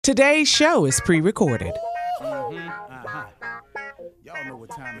Today's show is pre-recorded. Y'all know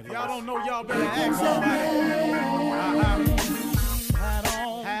what time it is. Y'all don't know, y'all better ask somebody.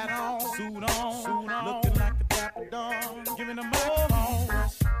 Hat on, suit on, looking like the Dapper Dawn, giving them microphone,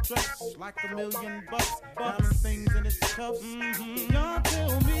 dressed like $1,000,000, diamond things in its cuffs. Y'all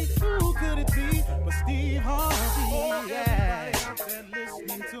tell me who could it be but Steve Harvey? Yeah, out there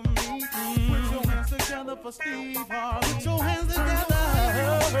listening to me. Put your hands together for Steve Harvey. Put your hands together.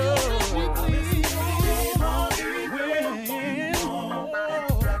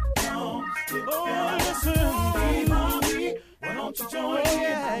 Why don't you join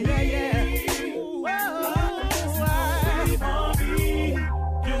in? Ooh, Steve Harvey.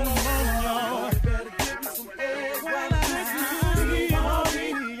 Get 'em on, y'all. Better give me some eggs while I listen to Steve Harvey.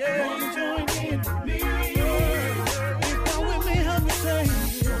 Yeah, you join in with me. If you're with me, help me say,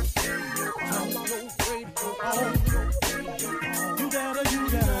 turn your radio on. You gotta turn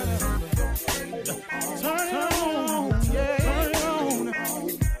it on. Yeah, turn it on.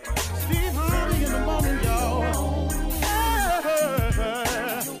 Steve Harvey in the morning, y'all.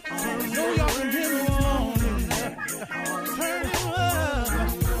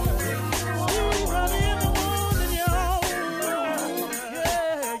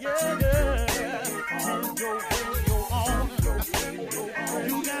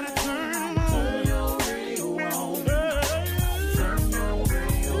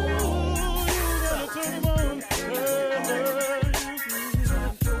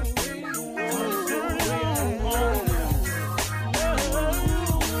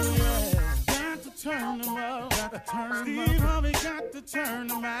 Steve Harvey got to turn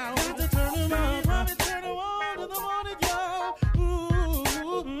them out. Got to turn them out. Harvey turn them on in the morning, y'all.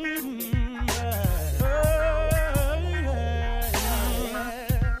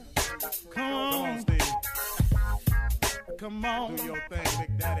 Come on, Steve. Come on. Do your thing,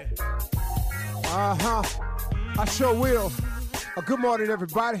 Big Daddy. I sure will. Good morning,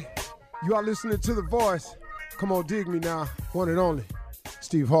 everybody. You are listening to The Voice. Come on, dig me now. One and only,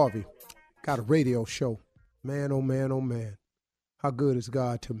 Steve Harvey. Got a radio show. Man, oh man, oh man. How good is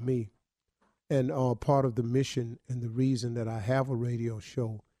God to me? And part of the mission and the reason that I have a radio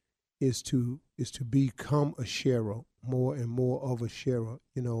show is to become a sharer, more and more of a sharer.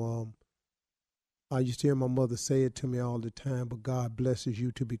 You know, I used to hear my mother say it to me all the time, but God blesses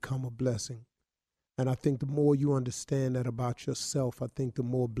you to become a blessing. And I think the more you understand that about yourself, I think the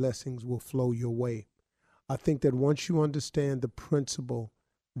more blessings will flow your way. I think that once you understand the principle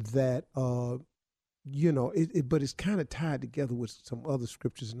that, but it's kind of tied together with some other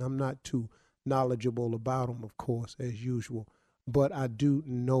scriptures, and I'm not too knowledgeable about them, of course, as usual. But I do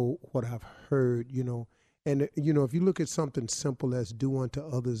know what I've heard, And, if you look at something simple as do unto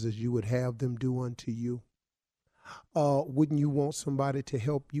others as you would have them do unto you, wouldn't you want somebody to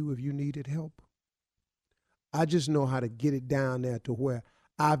help you if you needed help? I just know how to get it down there to where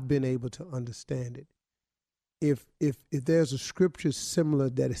I've been able to understand it. If there's a scripture similar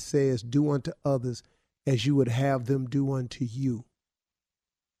that it says, do unto others as you would have them do unto you,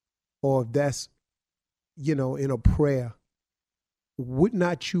 or if that's, in a prayer, would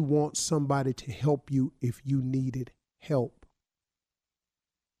not you want somebody to help you if you needed help?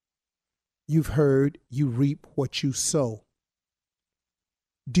 You've heard you reap what you sow.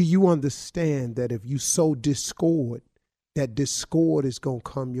 Do you understand that if you sow discord, that discord is going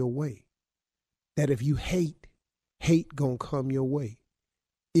to come your way? That if you hate going to come your way.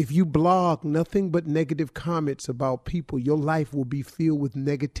 If you blog nothing but negative comments about people, your life will be filled with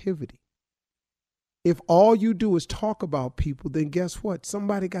negativity. If all you do is talk about people, then guess what?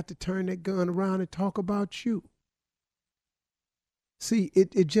 Somebody got to turn that gun around and talk about you. See,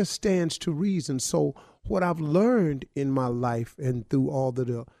 it just stands to reason. So what I've learned in my life and through all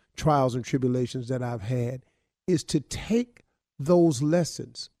the trials and tribulations that I've had is to take those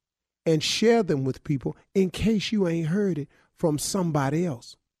lessons and share them with people in case you ain't heard it from somebody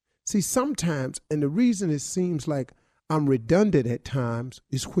else. See, sometimes, and the reason it seems like I'm redundant at times,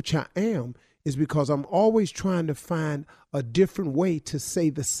 is which I am, is because I'm always trying to find a different way to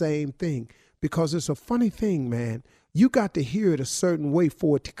say the same thing. Because it's a funny thing, man. You got to hear it a certain way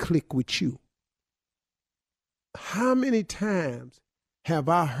for it to click with you. How many times have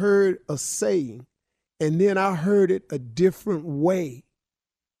I heard a saying and then I heard it a different way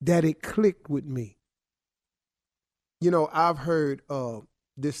that it clicked with me? I've heard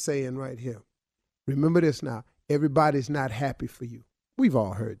this saying right here. Remember this now. Everybody's not happy for you. We've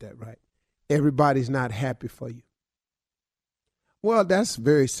all heard that, right? Everybody's not happy for you. Well, that's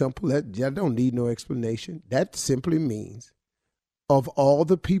very simple. That don't need no explanation. That simply means of all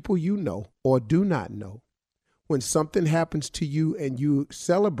the people you know or do not know, when something happens to you and you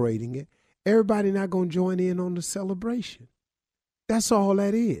celebrating it, everybody not going to join in on the celebration. That's all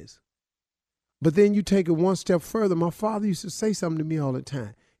that is. But then you take it one step further. My father used to say something to me all the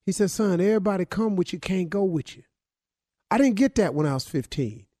time. He said, son, everybody come with you, can't go with you. I didn't get that when I was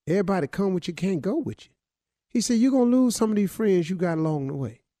 15. Everybody come with you, can't go with you. He said, you're going to lose some of these friends you got along the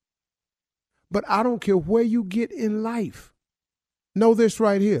way. But I don't care where you get in life. Know this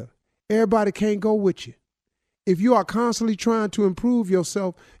right here. Everybody can't go with you. If you are constantly trying to improve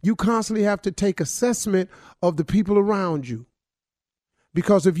yourself, you constantly have to take assessment of the people around you.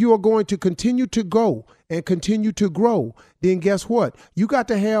 Because if you are going to continue to go and continue to grow, then guess what? You got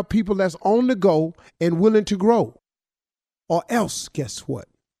to have people that's on the go and willing to grow. Or else, guess what?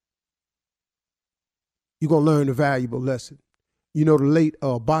 You're going to learn a valuable lesson. You know, the late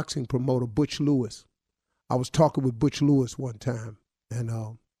boxing promoter, Butch Lewis. I was talking with Butch Lewis one time, and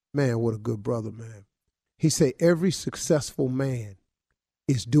man, what a good brother, man. He said every successful man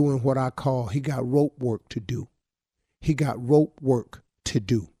is doing what I call, he got rope work to do. He got rope work to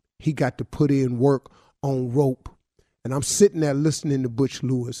do. He got to put in work on rope. And I'm sitting there listening to Butch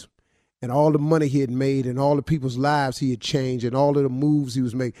Lewis and all the money he had made and all the people's lives he had changed and all of the moves he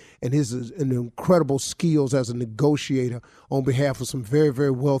was making and his incredible skills as a negotiator on behalf of some very,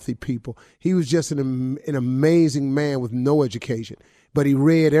 very wealthy people. He was just an amazing man with no education, but he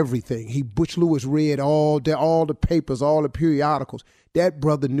read everything. Butch Lewis read all the papers, all the periodicals. That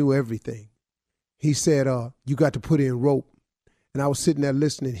brother knew everything. He said, you got to put in rope. And I was sitting there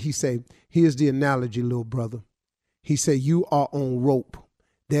listening. He said, here's the analogy, little brother. He said, you are on rope.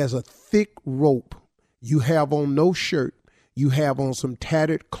 There's a thick rope. You have on no shirt. You have on some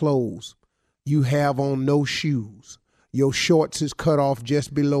tattered clothes. You have on no shoes. Your shorts is cut off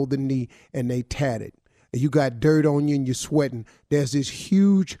just below the knee and they tattered. You got dirt on you and you're sweating. There's this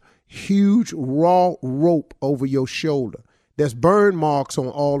huge, huge raw rope over your shoulder. There's burn marks on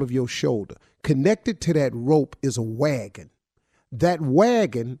all of your shoulder. Connected to that rope is a wagon. That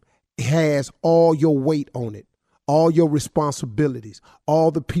wagon has all your weight on it, all your responsibilities, all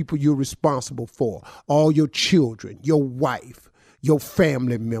the people you're responsible for, all your children, your wife, your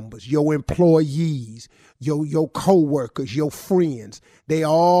family members, your employees, your co-workers, your friends. They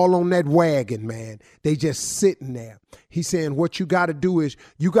all on that wagon, man. They just sitting there. He's saying what you got to do is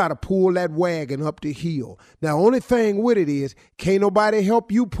you got to pull that wagon up the hill. Now, only thing with it is can't nobody help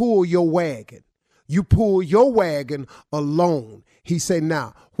you pull your wagon. You pull your wagon alone. He said,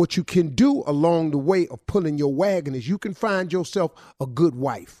 now, what you can do along the way of pulling your wagon is you can find yourself a good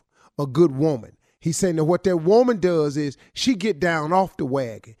wife, a good woman. He said, now what that woman does is she get down off the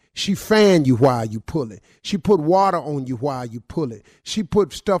wagon. She fan you while you pull it. She put water on you while you pull it. She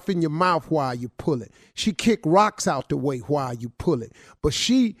put stuff in your mouth while you pull it. She kick rocks out the way while you pull it. But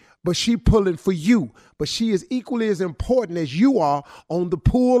she pulling for you. But she is equally as important as you are on the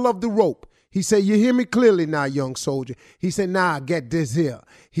pull of the rope. He said, you hear me clearly now, young soldier. He said, nah, get this here.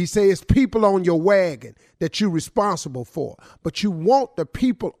 He said, it's people on your wagon that you're responsible for. But you want the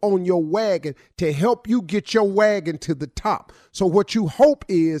people on your wagon to help you get your wagon to the top. So what you hope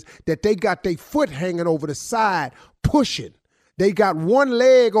is that they got their foot hanging over the side, pushing. They got one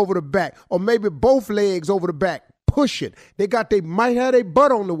leg over the back, or maybe both legs over the back, pushing. They might have their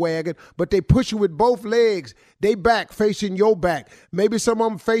butt on the wagon, but they push it with both legs. They back facing your back. Maybe some of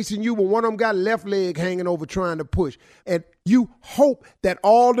them facing you, but one of them got left leg hanging over trying to push. And you hope that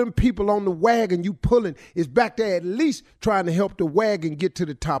all them people on the wagon you pulling is back there at least trying to help the wagon get to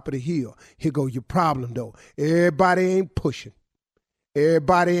the top of the hill. Here go your problem though. Everybody ain't pushing.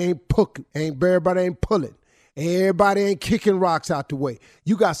 Everybody ain't pulling. Everybody ain't kicking rocks out the way.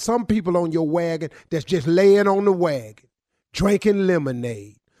 You got some people on your wagon that's just laying on the wagon, drinking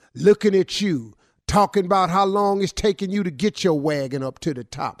lemonade, looking at you, talking about how long it's taking you to get your wagon up to the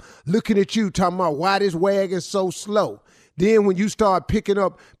top, looking at you, talking about why this wagon's so slow. Then when you start picking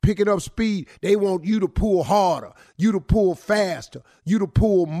up speed, they want you to pull harder, you to pull faster, you to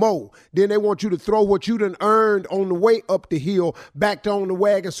pull more. Then they want you to throw what you done earned on the way up the hill back on the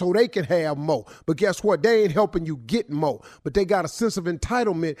wagon so they can have more. But guess what? They ain't helping you get more. But they got a sense of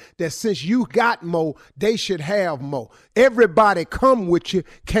entitlement that since you got more, they should have more. Everybody come with you,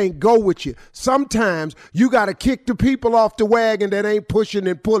 can't go with you. Sometimes you got to kick the people off the wagon that ain't pushing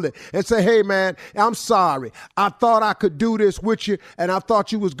and pulling and say, hey, man, I'm sorry. I thought I could do this with you, and I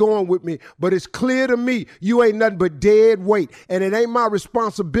thought you was going with me, but it's clear to me you ain't nothing but dead weight, and it ain't my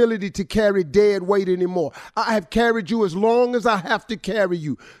responsibility to carry dead weight anymore. I have carried you as long as I have to carry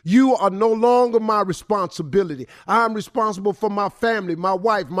you. You are no longer my responsibility. I'm responsible for my family, my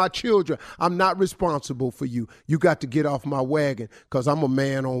wife, my children. I'm not responsible for you. You got to get off my wagon because I'm a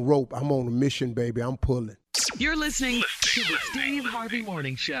man on rope. I'm on a mission, baby. I'm pulling. You're listening to the Steve Harvey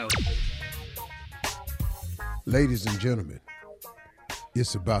Morning Show. Ladies and gentlemen,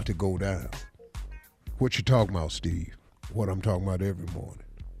 it's about to go down. What you talking about, Steve? What I'm talking about every morning.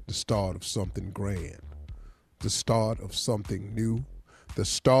 The start of something grand. The start of something new. The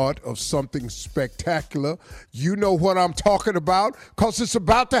start of something spectacular. You know what I'm talking about because it's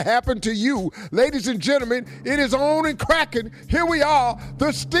about to happen to you. Ladies and gentlemen, it is on and cracking. Here we are,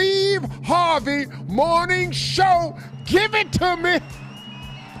 the Steve Harvey Morning Show. Give it to me.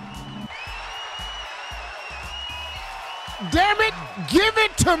 Damn it, give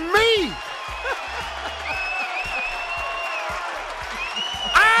it to me.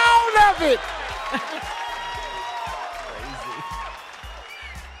 All of it.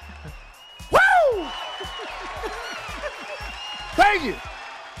 Woo! Thank you.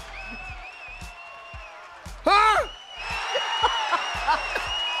 Huh?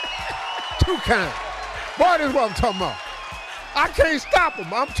 Too kind. Boy, this is what I'm talking about. I can't stop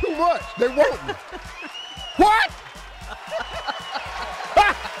them. I'm too much. They want me. What?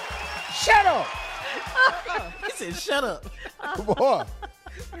 Shut up. He said, shut up. Boy.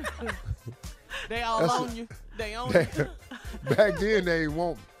 They all on you. They own you. Back then, they ain't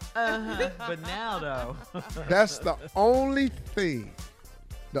want me. But now, though. That's the only thing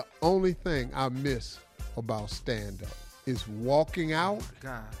I miss about stand-up is walking out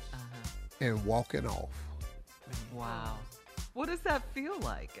and walking off. Wow. What does that feel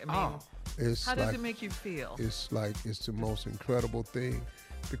like? I mean, how does it make you feel? It's the most incredible thing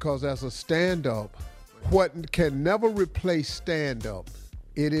because as a stand-up, what can never replace stand-up,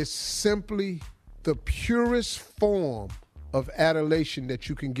 it is simply the purest form of adulation that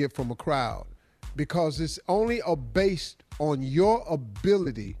you can get from a crowd because it's only based on your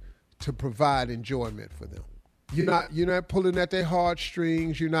ability to provide enjoyment for them. You're not pulling at their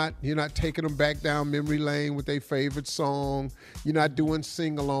heartstrings. You're not taking them back down memory lane with their favorite song. You're not doing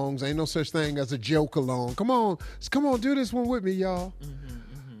sing-alongs. Ain't no such thing as a joke-along. Come on, do this one with me, y'all.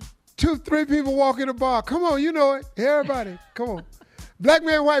 2, 3 people walk in the bar. Come on, you know it. Everybody, come on. Black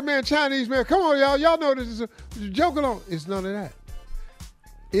man, white man, Chinese man. Come on, y'all. Y'all know this is a joke-along. It's none of that.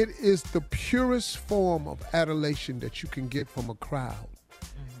 It is the purest form of adulation that you can get from a crowd.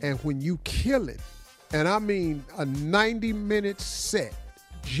 And when you kill it, and I mean a 90-minute set,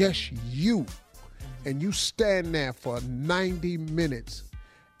 just you, and you stand there for 90 minutes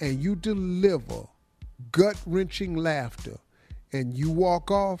and you deliver gut-wrenching laughter and you walk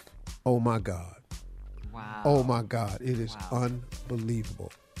off, oh my God. Wow. Oh my God, it is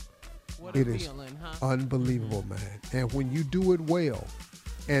unbelievable. What a feeling, huh? Unbelievable, man. And when you do it well,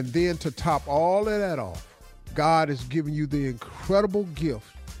 and then to top all of that off, God has given you the incredible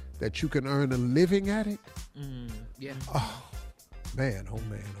gift that you can earn a living at it. Yeah. Oh, man, oh,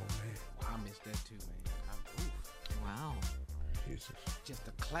 man, oh, man. Wow, I missed that too, man. Wow. Jesus. Just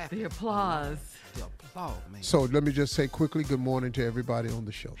a clap. The applause. The applause, man. So let me just say quickly, good morning to everybody on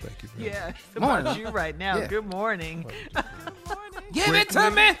the show. Thank you very much. Yeah, it's about you right now. Yeah. Good morning. Give it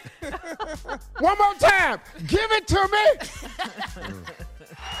to me. One more time. Give it to me.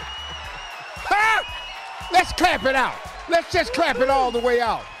 Let's clap it out. Let's just clap it all the way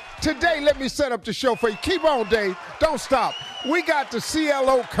out. Today, let me set up the show for you. Keep on, Dave. Don't stop. We got the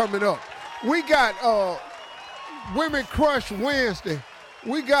CLO coming up. We got Women Crush Wednesday.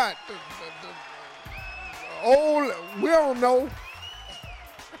 We got we don't know.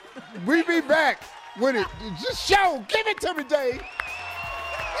 We be back with it. Just show. Give it to me, Dave.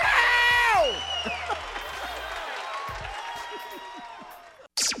 Ow!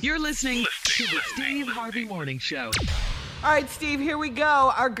 You're listening to the Steve Harvey Morning Show. All right, Steve, here we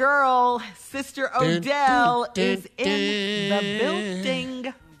go. Our girl, Sister Odell, is in the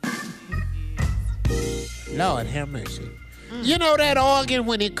building. Lord have mercy. You know that organ,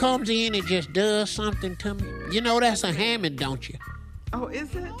 when it comes in, it just does something to me? You know that's a Hammond, don't you? Oh,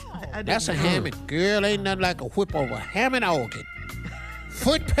 is it? I didn't That's a know. Hammond. Girl, ain't nothing like a whip over a Hammond organ.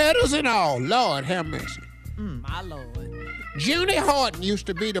 Foot pedals and all. Lord have mercy. My Lord. Junie Horton used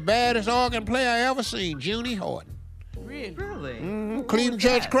to be the baddest organ player I ever seen. Junie Horton. Really? Cleveland Who was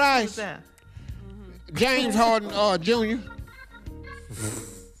Church that? Christ. Who was that? James Horton Jr.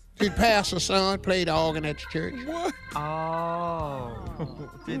 His pastor's son played the organ at the church. What? Oh,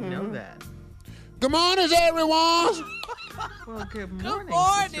 didn't know that. Good morning, everyone. Well, good morning,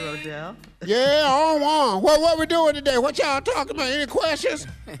 morning. Sister Odell. Yeah, on one. What we doing today? What y'all talking about? Any questions?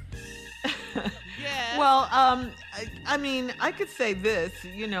 Well, I mean, I could say this.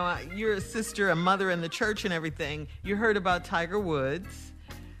 You know, you're a sister, a mother in the church and everything. You heard about Tiger Woods.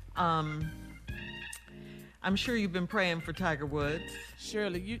 I'm sure you've been praying for Tiger Woods.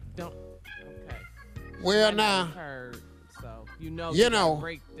 Shirley, you don't. Okay. Well, might not now, have heard, so you You gotta know.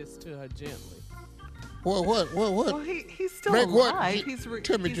 break this to her gently. what? Well, he's still Break what? alive.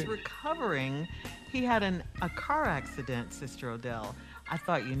 Tell me, He's Jim. recovering. He had a car accident, Sister Odell. I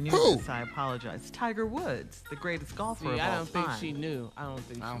thought you knew Who? this. I apologize. Tiger Woods, the greatest golfer See, of I all don't think time. she knew. I don't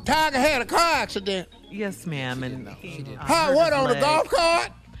think she knew. Tiger had a car accident. Yes, ma'am. And he How? hurt What his on the leg. golf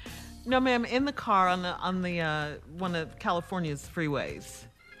cart? No, ma'am. In the car on the one of California's freeways.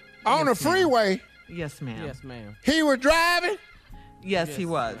 On the Yes, ma'am. freeway. Yes, ma'am. Yes, ma'am. He was driving. Yes, he Yes,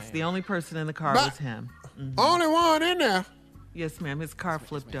 was. ma'am. The only person in the car But- was him. Only one in there. Yes, ma'am. His car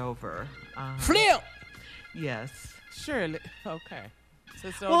flipped over. Flip. Yes. Surely. Okay.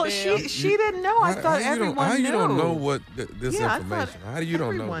 Sister Well, Odell. she didn't know. I thought everyone how knew. you don't know what this Yeah, I thought information? How do you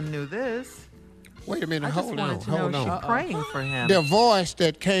don't know? everyone knew this. Wait a minute. I just Hold on. wanted to know Hold she's on. praying for him. The voice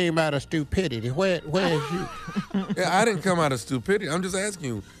that came out of stupidity. Where is you? Yeah, I didn't come out of stupidity. I'm just asking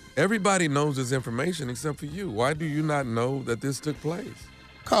you. Everybody knows this information except for you. Why do you not know that this took place?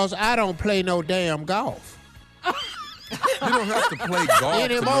 Cause I don't play no damn golf. You don't have to play golf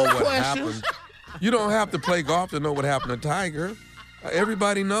Any to know more what questions? happened. You don't have to play golf to know what happened to Tiger.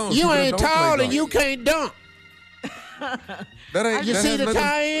 Everybody knows. You People that ain't don't play tall and golf. you can't dunk. That ain't. You that see has the nothing-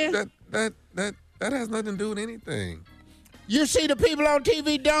 tie-in? That has nothing to do with anything. You see the people on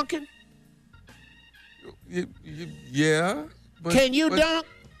TV dunking? Yeah. But, Can you but- dunk?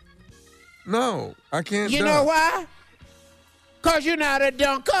 No, I can't. You dunk. know why? Cause you're not a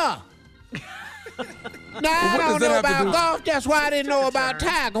dunker. Now I what does don't that know have to about do- golf. That's why I didn't know about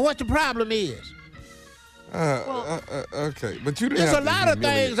Tiger. What the problem is? Okay, but you didn't. There's have a to lot of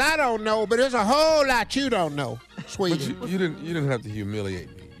humiliate- things I don't know, but there's a whole lot you don't know, But sweetie. you didn't have to humiliate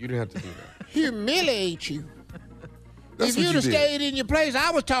me. You didn't have to do that. Humiliate you. That's If what you'd you have did. stayed in your place,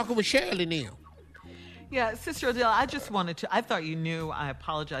 I was talking with Shirley now. Yeah, Sister Odell, I just wanted to. I thought you knew. I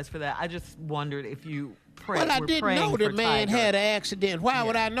apologize for that. I just wondered if you prayed. Well, I were didn't praying know the for man Tiger. had an accident. Why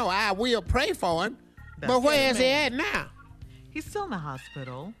would I know? I will pray for him. That's But where it, is he man. at now? He's still in the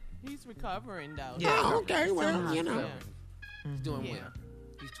hospital. He's recovering though. Yeah. Oh, okay, Still in well, the you know. Yeah. He's doing Yeah. well.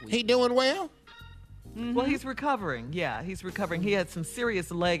 He's tweaking. He doing well? Well, he's recovering. Yeah, he's recovering. He had some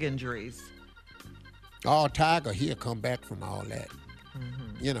serious leg injuries. Oh, Tiger, he'll come back from all that.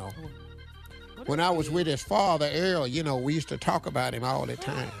 You know. When I was with his father, Earl, you know, we used to talk about him all the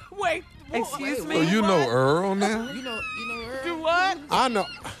time. Wait. Excuse me? So you know Earl now? You know Earl? Do what?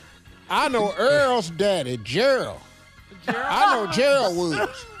 I know Earl's daddy, Gerald. I know Gerald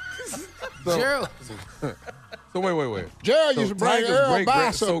Woods. So, Gerald. So wait. Gerald So used to bring Tiger's Earl great by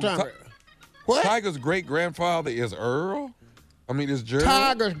grand- so sometimes. Ti- What? Tiger's great grandfather is Earl? I mean, is Gerald?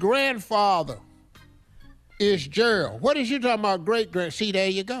 Tiger's grandfather is Gerald. What is you talking about great-grand? See, there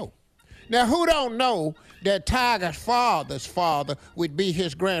you go. Now, who don't know that Tiger's father's father would be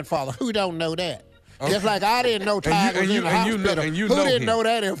his grandfather? Who don't know that? Just like I didn't know Tiger was in the hospital. and you Who know didn't him. know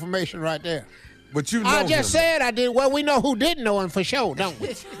that information right there? But you know I just him. said I did. Well, we know who didn't know him for sure, don't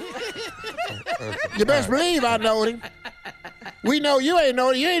we? You best believe I know him. We know you ain't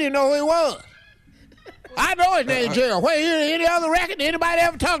know. You ain't even know who he was. I know his name, Gerald. Wait, any other record? Anybody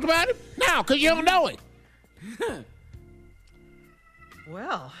ever talked about him? No, because you don't know him.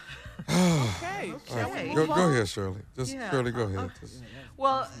 Well, Okay. okay. Go ahead, Shirley. Just Yeah, Shirley, go ahead. Just-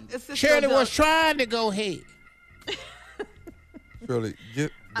 Well, Sister Shirley Odell, was trying to go ahead. Shirley,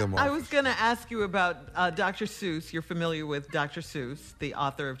 get them off. I was going to ask you about Dr. Seuss. You're familiar with Dr. Seuss, the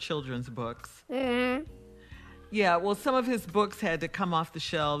author of children's books. Mm-hmm. Yeah, well, some of his books had to come off the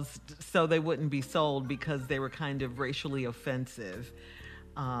shelves so they wouldn't be sold because they were kind of racially offensive.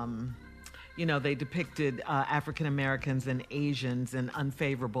 You know, they depicted African Americans and Asians in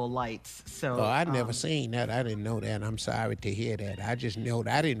unfavorable lights. So, Oh, I'd never seen that. I didn't know that. I'm sorry to hear that. I just know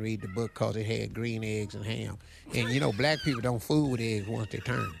that I didn't read the book because it had green eggs and ham. And, you know, black people don't fool with eggs once they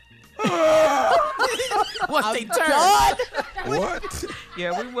turn. Once they turn. What?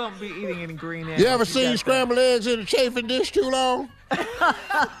 yeah, we won't be eating any green eggs. You ever got seen that. scrambled eggs in a chafing dish too long?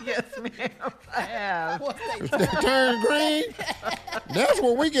 Yes, ma'am, I have. They turn green. That's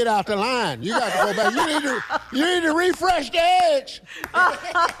when we get out the line. You got to go back. You need to refresh the eggs.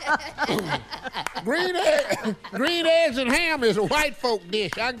 green eggs and ham is a white folk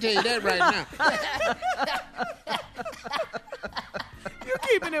dish. I can tell you that right now. You're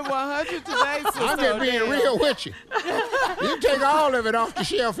keeping it 100 today, Sister I'm just being Odell. real with you. You can take all of it off the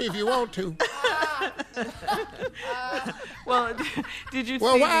shelf if you want to. Well, did you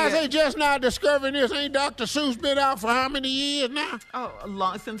Well, see why is the, they just now discovering this? Ain't Dr. Seuss been out for how many years now?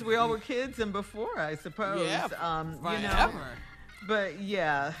 since we all were kids and before, I suppose. Yeah, you know. forever. But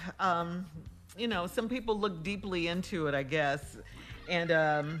yeah, you know, some people look deeply into it, I guess,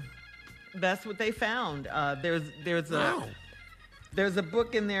 and That's what they found. There's a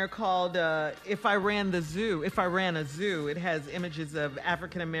book in there called If I Ran a Zoo. It has images of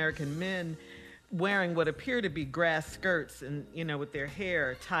African American men wearing what appear to be grass skirts and, with their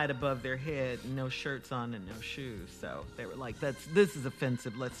hair tied above their head, no shirts on and no shoes. So they were like, this is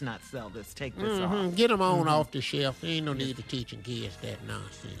offensive. Let's not sell this. Take this off. Get them on off the shelf. There ain't no need to teaching kids that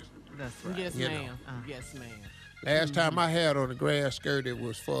nonsense. That's right. Yes, ma'am. Yes, ma'am. Last time I had on a grass skirt, it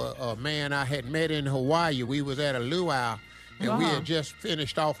was for a man I had met in Hawaii. We was at a luau, and we had just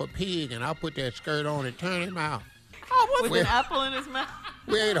finished off a pig, and I put that skirt on and turned him out. Oh, with an apple in his mouth?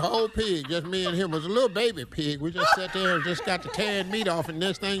 We ate a whole pig, just me and him. It was a little baby pig. We just sat there and just got the canned meat off, and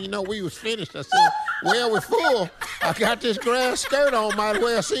next thing you know, we was finished. I said, well, we're full. I got this grass skirt on, might as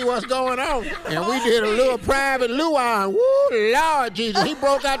well see what's going on. And we did a little private luau, and woo, Lord Jesus, he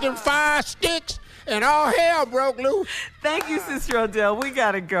broke out them 5 sticks, and all hell broke loose. Thank you, Sister Odell. We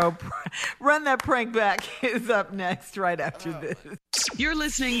got to go. Run That Prank Back is up next right after this. You're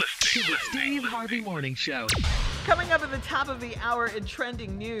listening to the Steve Harvey Morning Show. Coming up at the top of the hour in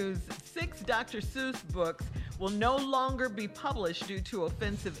trending news, 6 Dr. Seuss books will no longer be published due to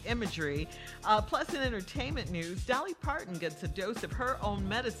offensive imagery. Plus, in entertainment news, Dolly Parton gets a dose of her own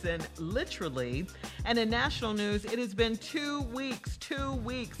medicine, literally. And in national news, it has been 2 weeks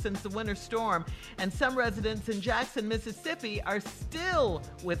since the winter storm, and some residents in Jackson, Mississippi are still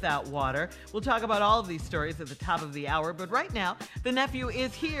without water. We'll talk about all of these stories at the top of the hour, but right now, the nephew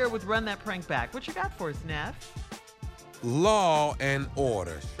is here with Run That Prank Back. What you got for us, Neff? Law and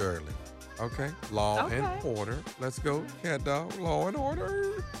order, Shirley. Okay? Law and order. Let's go, cat dog. Law and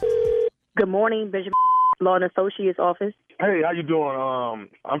order. Good morning, Benjamin Law and Associates Office. Hey, how you doing?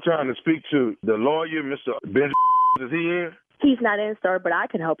 I'm trying to speak to the lawyer, Mr. Benjamin. Is he in? He's not in, sir, but I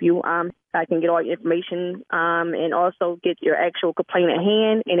can help you. I can get all your information and also get your actual complaint at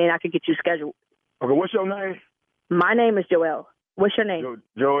hand, and then I can get you scheduled. Okay, what's your name? My name is Joelle. What's your name?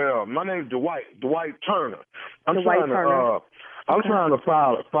 Joelle. My name's Dwight Turner. I'm Dwight Turner. I'm trying to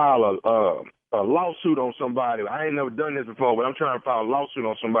file a lawsuit on somebody. I ain't never done this before, but I'm trying to file a lawsuit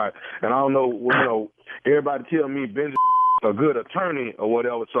on somebody, and I don't know. Everybody tell me Ben's a good attorney or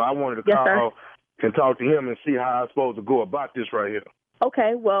whatever, so I wanted to call and talk to him and see how I'm supposed to go about this right here.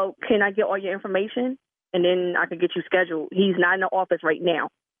 Okay. Well, can I get all your information, and then I can get you scheduled? He's not in the office right now.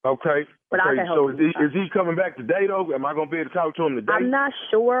 Okay. But I can help so you. Is he coming back today, though? Am I going to be able to talk to him today? I'm not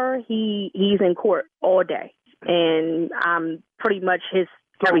sure. He's in court all day, and I'm pretty much his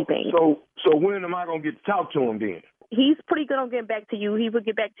everything. So when am I going to get to talk to him then? He's pretty good on getting back to you. He will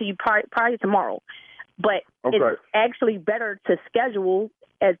get back to you probably tomorrow. But it's actually better to schedule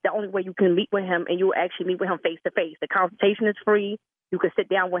as the only way you can meet with him, and you'll actually meet with him face-to-face. The consultation is free. You can sit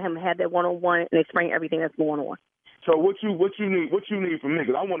down with him and have that one-on-one and explain everything that's going on. So what you need from me?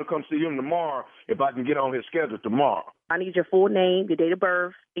 Because I want to come see him tomorrow if I can get on his schedule tomorrow. I need your full name, your date of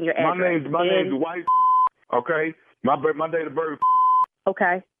birth, and your address. My name's Dwight. Okay. My date of birth.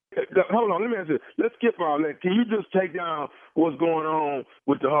 Okay. Hold on. Let me ask you. Let's skip all that. Can you just take down what's going on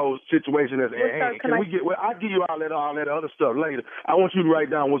with the whole situation that's at hand? I'll give you all that other stuff later. I want you to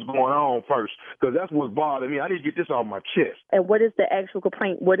write down what's going on first, because that's what's bothering me. I need to get this off my chest. And what is the actual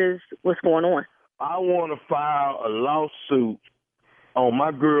complaint? What's going on? I want to file a lawsuit on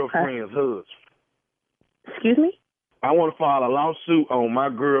my girlfriend's husband. Excuse me? I want to file a lawsuit on my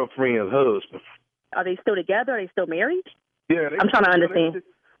girlfriend's husband. Are they still together? Are they still married? Yeah. I'm trying to understand.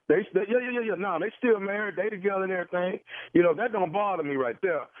 Yeah. No, they still married. They together and everything. That don't bother me right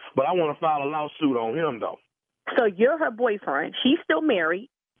there. But I want to file a lawsuit on him, though. So you're her boyfriend. She's still married.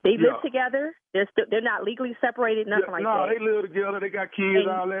 They live together. They're not legally separated, nothing like that. No, they live together. They got kids,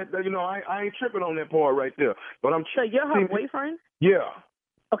 all that. I ain't tripping on that part right there. But So you're her boyfriend? Yeah.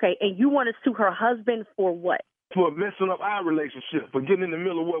 Okay, and you want to sue her husband for what? For messing up our relationship, for getting in the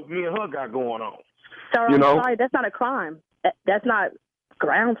middle of what me and her got going on. Sir, I'm sorry. That's not a crime. That's not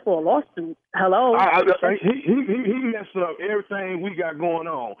grounds for a lawsuit. Hello? He messed up everything we got going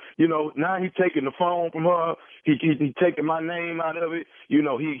on. Now he's taking the phone from her. He taking my name out of it.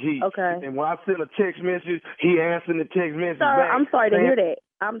 Okay. And when I send a text message, he answering the text message back. I'm sorry to hear that.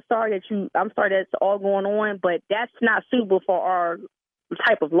 I'm sorry that's all going on, but that's not suitable for our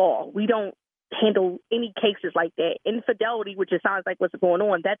type of law. We don't handle any cases like that. Infidelity, which it sounds like what's going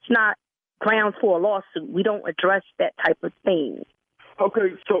on, that's not grounds for a lawsuit. We don't address that type of thing.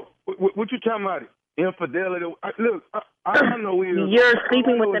 Okay, so what you talking about? Infidelity? Look, I know you're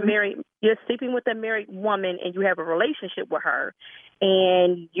sleeping with a married woman, and you have a relationship with her,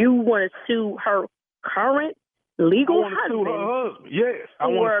 and you want to sue her current legal I sue her husband husband. Yes, I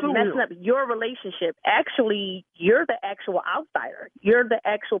for want to sue messing him. up your relationship. Actually, you're the actual outsider. You're the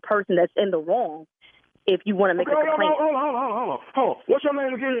actual person that's in the wrong if you want to make a complaint. Hold on. What's your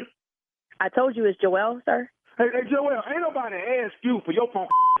name again? I told you it's Joelle, sir. Hey, Joel, ain't nobody asked you for your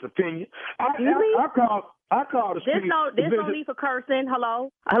opinion. I called the street. There's no need for cursing. Hello.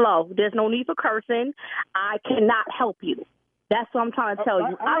 There's no need for cursing. I cannot help you. That's what I'm trying to tell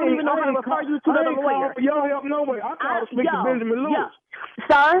you. I don't even know how to refer you to the lawyer. Y'all help no way. I called to speak to Benjamin Lewis.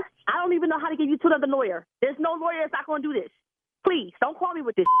 Sir, I don't even know how to get you to the lawyer. There's no lawyer that's not going to do this. Please, don't call me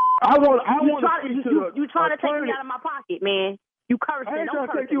with this. You trying to take me out of my pocket, man. You cursing. I ain't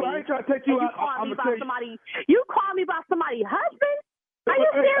trying to take you. I ain't trying to take you out. You call me about somebody's husband? Are you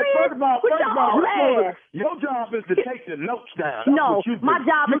serious? First of all, your job is to take the notes down. No, my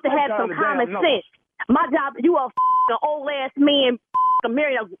job is to have some common sense. My job, you a old ass man, a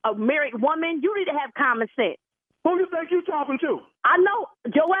married woman. You need to have common sense. Who you think you talking to? I know,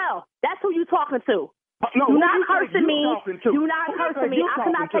 Joelle. That's who you talking to. No, do not cursing me. Do not cursing me. I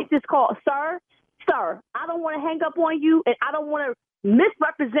cannot take this call, sir. Sir, I don't want to hang up on you, and I don't want to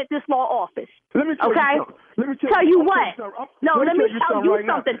misrepresent this law office. Let me tell you something. Let me tell you what. Let me tell you right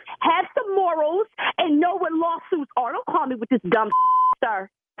something. Have some morals and know what lawsuits are. Don't call me with this dumb sir.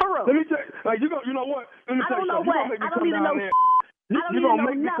 For real. Let me tell you, you know what? Let me I don't know what. I don't even know. I don't even know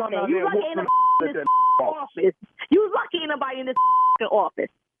nothing. You lucky ain't nobody in this office. You lucky ain't nobody in this office.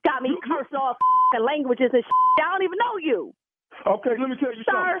 Got me cursing off languages and I don't even know you. Okay, let me tell you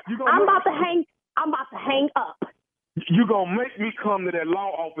something. Sir, I'm about to hang up. You gonna make me come to that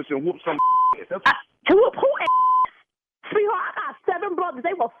law office and whoop some ass. To whoop who ass? Sweetheart, I got 7 brothers.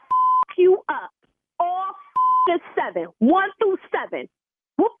 They will you up. All 7. 1 through 7.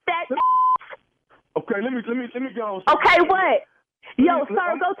 Whoop that ass. Okay, let me go. Okay, what? Yo,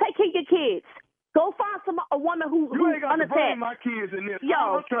 sir, go take care of your kids. Go find a woman who's unattached. My kids in this.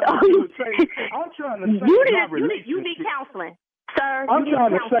 Yo, I'm trying to save my relationship. You need counseling, sir. I'm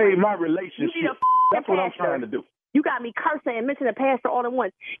trying to save my relationship. That's what I'm trying to do. You got me cursing and mentioning the pastor all at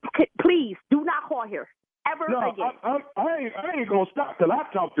once. Please do not call here ever again. I ain't gonna stop till I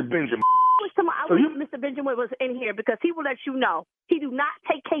talk to Benjamin. I wish Mr. Benjamin was in here because he will let you know he do not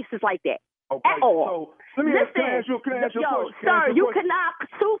take cases like that. Okay, at all. So let me ask you a question. Sir, you cannot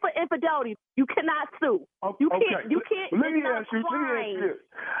sue for infidelity. You cannot sue. Okay. You can't. Let me ask you.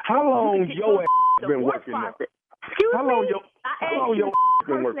 How long your ass been working now? Excuse me. How long your ass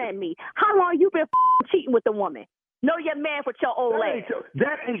been working? At me. How long you been cheating with a woman? Know your man with your old ass.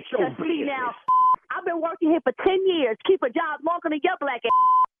 That ain't your business. Now, I've been working here for 10 years. Keep a job longer than your black ass.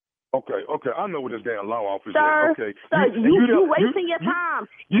 Okay. I know what this damn law office is. Okay. Sir, you wasting your time.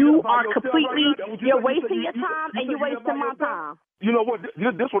 You are completely, you're wasting your time and you're wasting my time. You know what?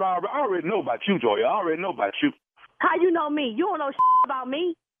 This what I already know about you, Joy. I already know about you. How you know me? You don't know about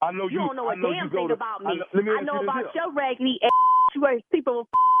me. I know you. You don't know a damn thing about me. I know about your raggedy ass. You are people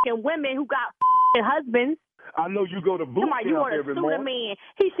with women who got husbands. I know you go to boot camp every morning. Man.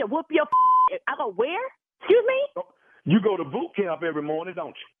 He should whoop your I go where? Excuse me? You go to boot camp every morning,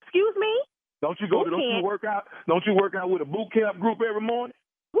 don't you? Excuse me? Don't you work out? Don't you work out with a boot camp group every morning?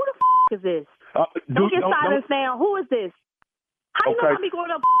 Who the is this? Don't get silence now. Who is this? How you know about me going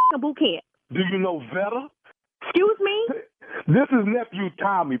to boot camp? Do you know Vetta? Excuse me? This is nephew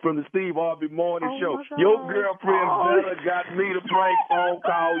Tommy from the Steve Harvey Morning Show. Your girlfriend Vetta got me to prank phone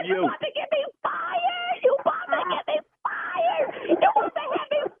call you. You about to get me fired. You about to get me fired. You about to have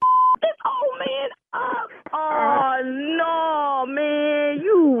me this old man up. Oh, no, man.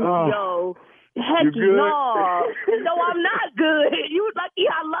 Yo. Heck no. No, I'm not good. You lucky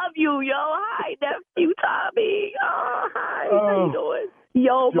I love you, yo. Hi, nephew Tommy. Oh, hi. How you doing?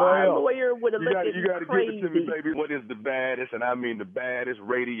 Yo, my lawyer would have looked at you. You got to give it to me, baby. What is the baddest, and I mean the baddest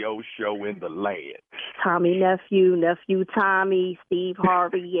radio show in the land? Tommy, nephew Tommy, Steve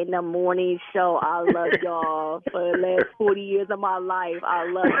Harvey in the morning show. I love y'all for the last 40 years of my life. I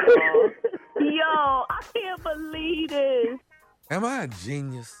love y'all. Yo, I can't believe this. Am I a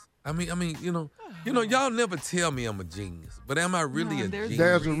genius? I mean, you know, y'all never tell me I'm a genius, but am I really a genius?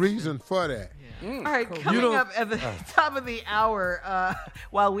 There's a reason for that. Yeah. All right, coming up at the top of the hour,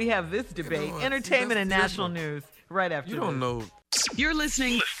 while we have this debate, entertainment and national news right after. You don't know. You're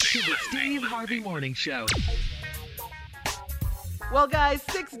listening to the Steve Harvey Morning Show. Well, guys,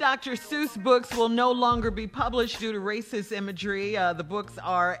 6 Dr. Seuss books will no longer be published due to racist imagery. The books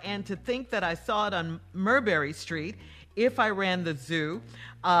are And to Think That I Saw It on Mulberry Street, If I Ran the Zoo,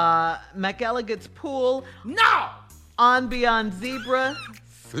 McElligot's Pool, No! On Beyond Zebra,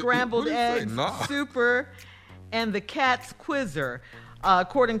 Scrambled What do you say? Eggs, No. Super, and The Cat's Quizzer.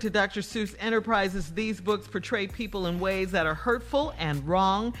 According to Dr. Seuss Enterprises, these books portray people in ways that are hurtful and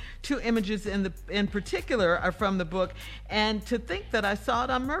wrong. 2 images in particular are from the book, and to think that I saw it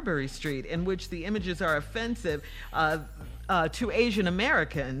on Mulberry Street, in which the images are offensive to Asian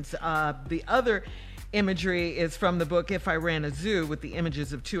Americans. The other imagery is from the book If I Ran a Zoo, with the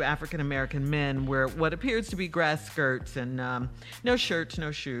images of 2 African American men wear what appears to be grass skirts and no shirts,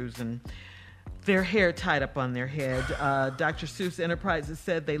 no shoes, and their hair tied up on their head. Dr. Seuss Enterprises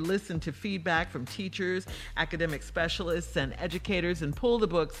said they listened to feedback from teachers, academic specialists, and educators and pulled the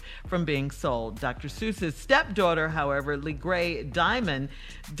books from being sold. Dr. Seuss's stepdaughter, however, Legray Diamond,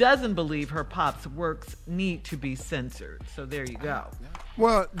 doesn't believe her pop's works need to be censored. So there you go.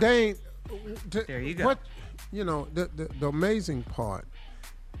 Well, they ain't. There you go. What, the amazing part,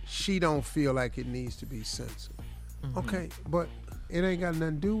 she don't feel like it needs to be censored. Mm-hmm. Okay, but it ain't got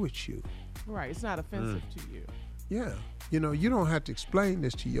nothing to do with you. Right, it's not offensive to you. Yeah, you don't have to explain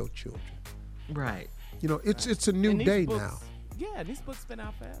this to your children. Right. It's a new day books, now. Yeah, these books been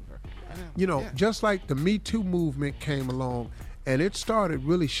out forever. Just like the Me Too movement came along, and it started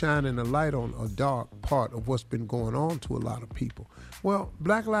really shining a light on a dark part of what's been going on to a lot of people. Well,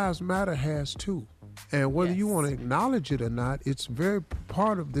 Black Lives Matter has too. And whether you want to acknowledge it or not, it's very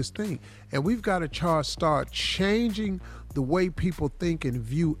part of this thing. And we've got to start changing the way people think and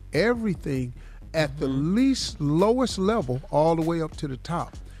view everything at the least lowest level all the way up to the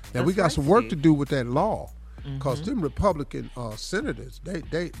top. Now, we got some work to do with that law, because them Republican senators,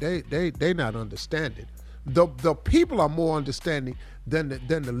 they not understanding. The people are more understanding than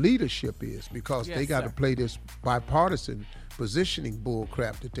the leadership is, because they got to play this bipartisan positioning bull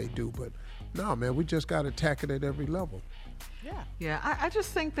crap that they do. But no, man, we just got to attack it at every level. Yeah, I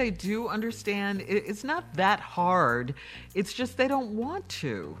just think they do understand. It's not that hard. It's just they don't want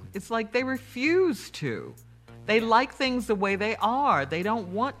to. It's like they refuse to. They like things the way they are. They don't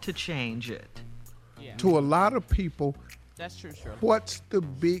want to change it. Yeah. To a lot of people, that's true, Shirley. What's the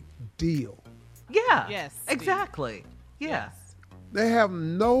big deal? Yeah. Yes. Exactly. Yeah. Yes. They have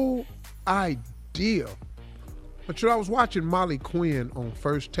no idea. But I was watching Molly Quinn on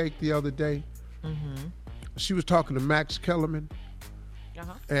First Take the other day. Mm-hmm. She was talking to Max Kellerman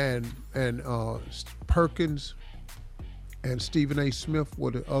and Perkins and Stephen A. Smith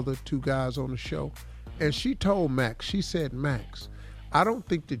were the other 2 guys on the show. And she told Max, she said, Max, I don't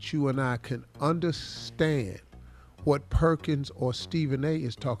think that you and I can understand what Perkins or Stephen A.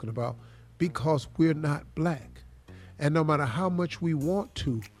 is talking about, because we're not black. And no matter how much we want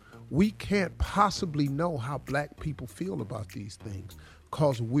to, we can't possibly know how black people feel about these things,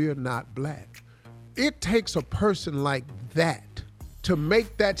 because we're not black. It takes a person like that to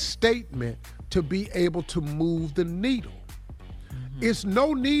make that statement to be able to move the needle. Mm-hmm. It's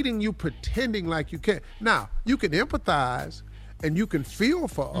no need in you pretending like you can. Now, you can empathize and you can feel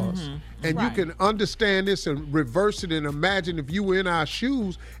for us, and you can understand this and reverse it and imagine if you were in our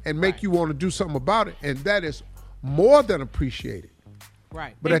shoes and make you want to do something about it, and that is more than appreciated.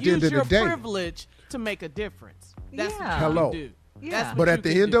 Right. But at the end of the day, your privilege to make a difference. That's what you do. Yeah. But at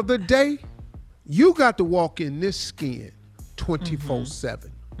the end of the day, you got to walk in this skin 24/7.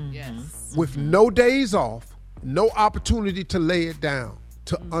 Yes. With no days off, no opportunity to lay it down,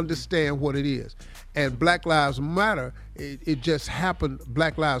 to understand what it is. And Black Lives Matter, it just happened.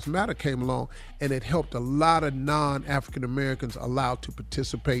 Black Lives Matter came along, and it helped a lot of non-African Americans allowed to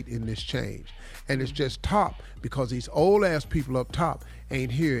participate in this change. And it's just top, because these old ass people up top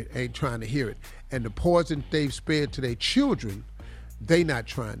ain't trying to hear it. And the poison they've spared to their children, they not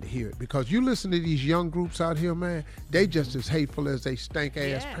trying to hear it. Because you listen to these young groups out here, man, they just as hateful as they stank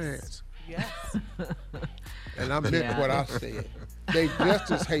ass parents. Yes. And I meant what I said. They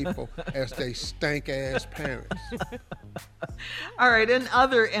just as hateful as they stank ass parents. All right, in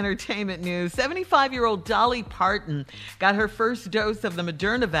other entertainment news, 75-year-old Dolly Parton got her first dose of the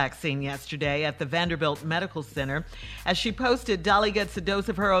Moderna vaccine yesterday at the Vanderbilt Medical Center. As she posted, Dolly gets a dose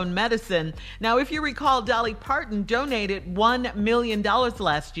of her own medicine. Now, if you recall, Dolly Parton donated $1 million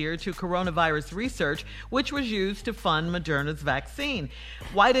last year to coronavirus research, which was used to fund Moderna's vaccine.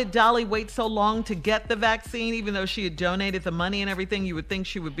 Why did Dolly wait so long to get the vaccine, even though she had donated the money and everything? You would think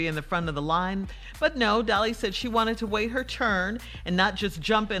she would be in the front of the line. But no, Dolly said she wanted to wait her turn and not just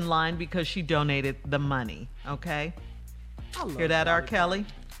jump in line because she donated the money. Okay? Hear that, R. Kelly?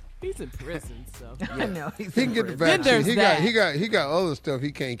 He's in prison, so. I know. He can get the Then vaccine. there's He got other stuff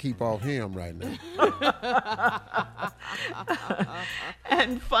he can't keep off him right now.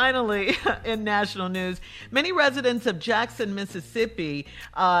 And finally, in national news, many residents of Jackson, Mississippi,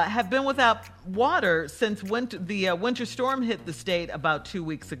 have been without water since the winter storm hit the state about 2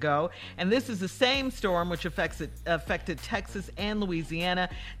 weeks ago. And this is the same storm which affected Texas and Louisiana.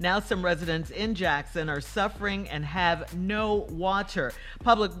 Now some residents in Jackson are suffering and have no water.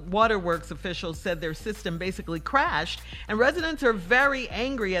 Public Waterworks officials said their system basically crashed, and residents are very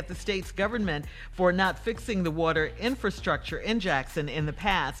angry at the state's government for not fixing the water infrastructure in Jackson in the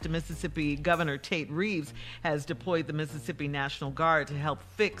past. Mississippi Governor Tate Reeves has deployed the Mississippi National Guard to help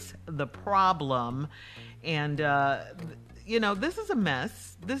fix the problem. And, this is a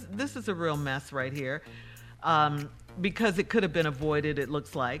mess. This is a real mess right here. Because it could have been avoided, it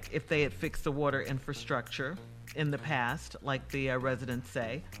looks like, if they had fixed the water infrastructure in the past, like the residents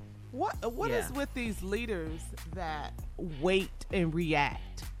say. What is with these leaders that wait and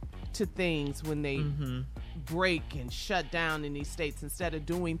react to things when they break and shut down in these states instead of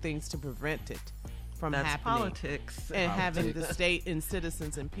doing things to prevent it from That's happening? Politics. And having the state and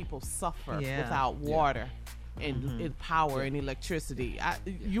citizens and people suffer without water and power and electricity.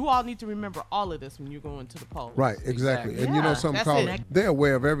 You all need to remember all of this when you're going to the polls. Right, exactly. And you know something called they're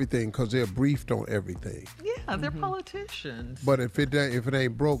aware of everything because they're briefed on everything. Yeah, they're politicians. But if it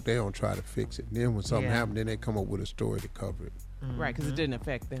ain't broke, they don't try to fix it. Then when something happens, then they come up with a story to cover it. Right, because it didn't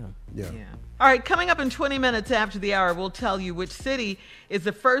affect them. Yeah. All right, coming up in 20 minutes after the hour, we'll tell you which city is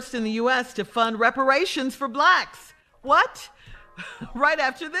the first in the U.S. to fund reparations for blacks. What? Right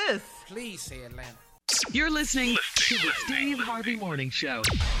after this. Please say Atlanta. You're listening to the Steve Harvey Morning Show.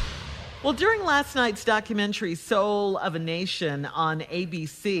 Well, during last night's documentary, Soul of a Nation on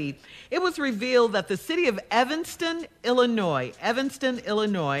ABC, it was revealed that the city of Evanston, Illinois,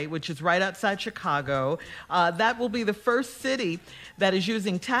 which is right outside Chicago, that will be the first city that is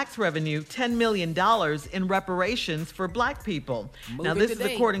using tax revenue, $10 million in reparations for black people. Now, this is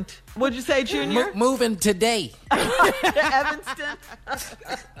according to, what'd you say, Junior? Moving today. Evanston?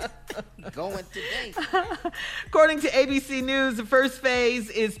 Going today. According to ABC News, the first phase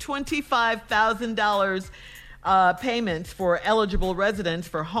is $25,000 payments for eligible residents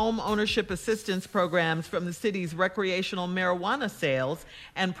for home ownership assistance programs from the city's recreational marijuana sales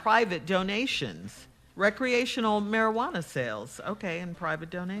and private donations. Recreational marijuana sales, okay, and private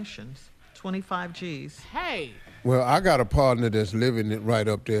donations. 25 G's. Hey. Well, I got a partner that's living right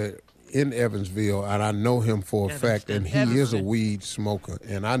up there in Evansville, and I know him for a fact, and he is a weed smoker.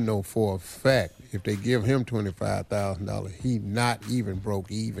 And I know for a fact, if they give him $25,000, he not even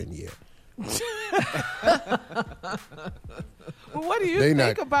broke even yet. Well, what do you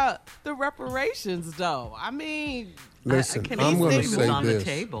think about the reparations, though? I mean, listen, I'm going to say on this. The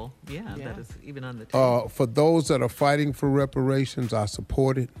table. Yeah, that is even on the table. For those that are fighting for reparations, I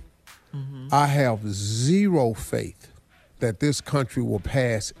support it. I have zero faith that this country will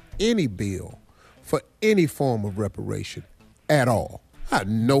pass any bill for any form of reparation at all. I have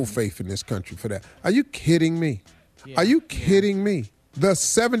no faith in this country for that. Are you kidding me? Are you kidding me? The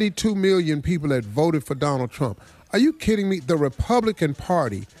 72 million people that voted for Donald Trump. Are you kidding me? The Republican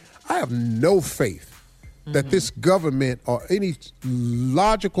Party, I have no faith that this government or any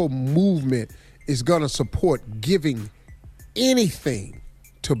logical movement is going to support giving anything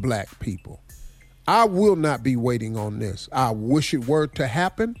to black people. I will not be waiting on this. I wish it were to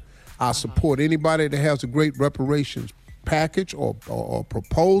happen. I support anybody that has a great reparations package or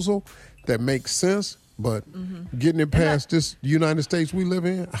proposal that makes sense. But getting it past this United States we live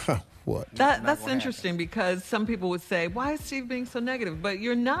in, what? That's interesting because some people would say, why is Steve being so negative? But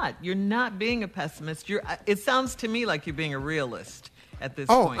you're not. You're not being a pessimist. It sounds to me like you're being a realist at this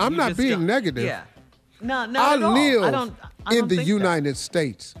point. Oh, I'm not being negative. Yeah. No, I at all. live I don't in the think United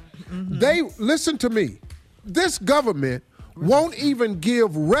States. They, listen to me, this government won't even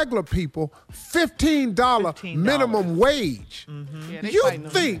give regular people $15 minimum wage. Yeah, You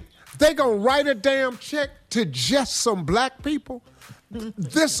think they gonna write a damn check to just some black people?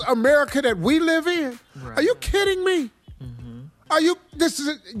 This America that we live in? Right. Are you kidding me? You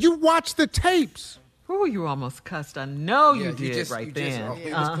watch the tapes. Oh, you almost cussed. I know you Yeah, did you right just- then.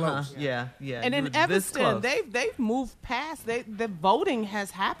 it was close. Yeah. And You in were this Evanston, close. they've moved past. The voting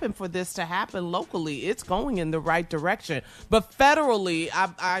has happened for this to happen locally. It's going in the right direction. But federally,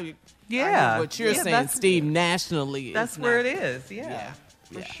 I hear what you're saying, that's- Steve. Nationally, That's it's where not. it is. Yeah,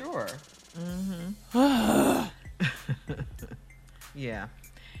 for Yeah. sure. Yeah.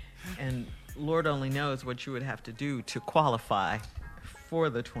 And Lord only knows what you would have to do to qualify for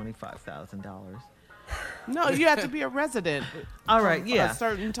the $25,000. No, you have to be a resident. All right, For a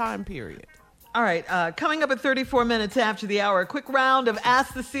certain time period. All right, coming up at 34 minutes after the hour, a quick round of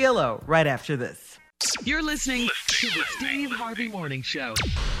Ask the CLO right after this. You're listening to the Steve Harvey Morning Show.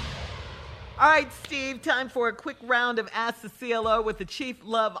 All right, Steve, time for a quick round of Ask the CLO with the Chief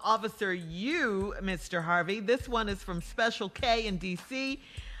Love Officer, you, Mr. Harvey. This one is from Special K in D.C.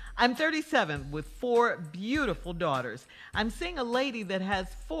 I'm 37 with 4 beautiful daughters. I'm seeing a lady that has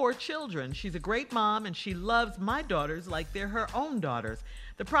 4 children. She's a great mom, and she loves my daughters like they're her own daughters.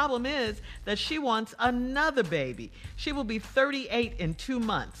 The problem is that she wants another baby. She will be 38 in 2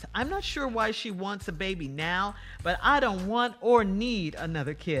 months. I'm not sure why she wants a baby now, but I don't want or need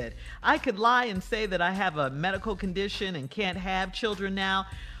another kid. I could lie and say that I have a medical condition and can't have children now,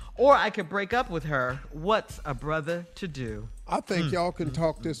 or I could break up with her. What's a brother to do? I think y'all can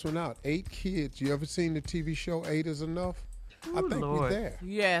talk this one out. 8 kids. You ever seen the TV show 8 is Enough? Ooh, I think we're there.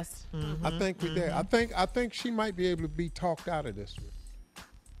 Yes. I think we're there. I think she might be able to be talked out of this one.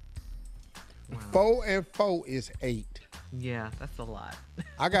 4 and 4 is 8. Yeah, that's a lot.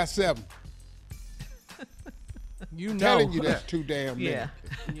 I got 7. You know. Telling you that's too damn many. Yeah.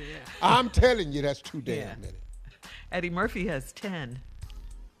 I'm telling you that's too damn many. Eddie Murphy has 10.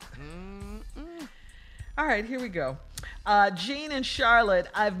 All right, here we go. Jean and Charlotte,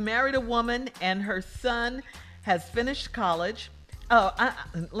 I've married a woman and her son has finished college.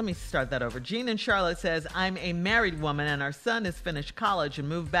 Let me start that over. Jean and Charlotte says, I'm a married woman and our son has finished college and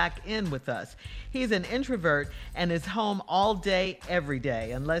moved back in with us. He's an introvert and is home all day, every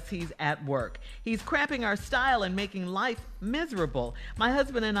day, unless he's at work. He's cramping our style and making life miserable. My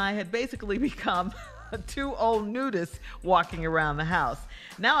husband and I had basically become 2 old nudists walking around the house.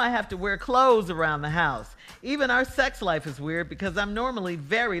 Now I have to wear clothes around the house. Even our sex life is weird because I'm normally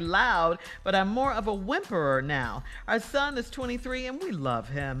very loud, but I'm more of a whimperer now. Our son is 23 and we love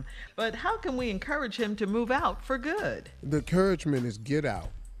him. But how can we encourage him to move out for good? The encouragement is get out.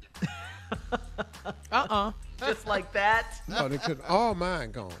 Just like that? No, they could all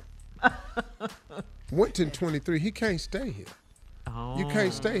mine gone. Winton 23, he can't stay here. Oh. You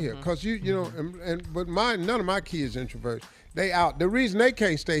can't stay here because you know, but none of my kids introverts. They out. The reason they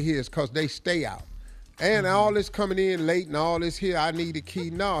can't stay here is because they stay out. And all this coming in late and all this here, I need a key.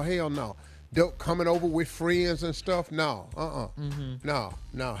 No, hell no. Coming over with friends and stuff. No,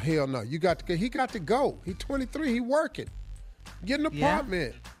 no, hell no. You got to go. He got to go. He 23. He working. Get an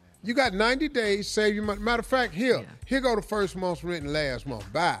apartment. Yeah. You got 90 days. Save your money. Matter of fact, here go the first month's rent and last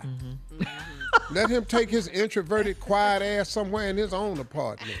month. Bye. Let him take his introverted, quiet ass somewhere in his own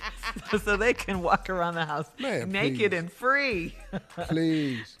apartment. So they can walk around the house naked and free.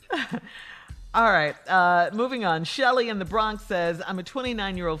 Please. All right, moving on. Shelly in the Bronx says, I'm a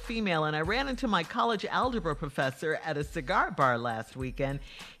 29-year-old female, and I ran into my college algebra professor at a cigar bar last weekend.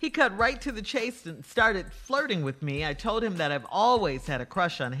 He cut right to the chase and started flirting with me. I told him that I've always had a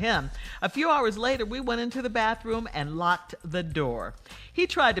crush on him. A few hours later, we went into the bathroom and locked the door. He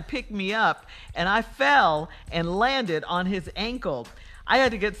tried to pick me up, and I fell and landed on his ankle. I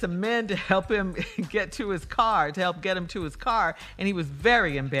had to get some men to help him get him to his car, and he was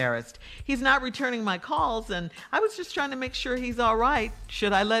very embarrassed. He's not returning my calls, and I was just trying to make sure he's all right.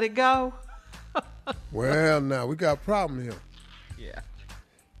 Should I let it go? Well, now, we got a problem here. Yeah.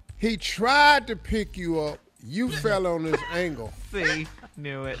 He tried to pick you up. You fell on his ankle. See?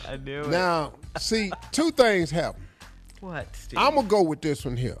 Knew it. I knew it. Now, see, 2 things happen. What, Steve? I'm going to go with this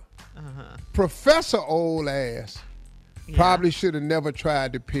one here. Professor old ass probably should have never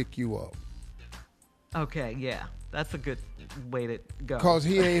tried to pick you up. Okay, yeah. That's a good way to go. Because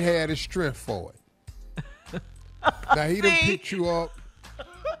he ain't had the strength for it. Now, he done picked you up.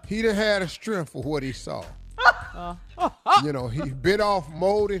 He done had the strength for what he saw. You know, he bit off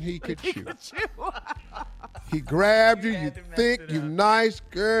more than he could chew. He grabbed you, you thick, you nice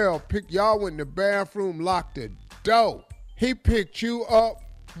girl. Y'all went in the bathroom, locked the door. He picked you up,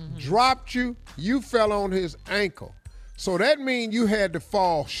 dropped you, you fell on his ankle. So that means you had to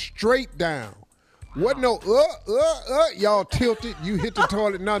fall straight down. Wasn't no, y'all tilted, you hit the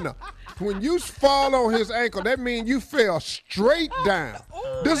toilet, no. When you fall on his ankle, that means you fell straight down.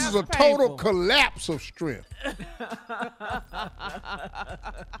 This is a total collapse of strength.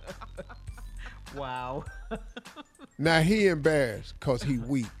 Wow. Now he embarrassed because he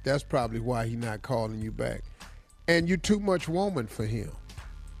weak. That's probably why he not calling you back. And you too much woman for him.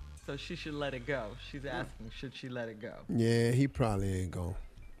 So she should let it go. She's asking, should she let it go? Yeah, he probably ain't going.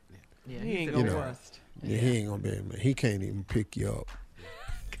 Yeah, he ain't going to trust. Yeah, he ain't going to be able to. He can't even pick you up.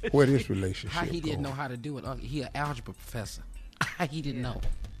 Where this relationship How he didn't going? know how to do it. He an algebra professor. He didn't know.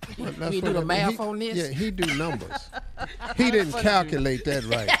 Well, he do the math on this? Yeah, he do numbers. He didn't calculate that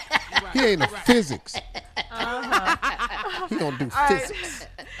right. He ain't a physics. gonna do All right. physics.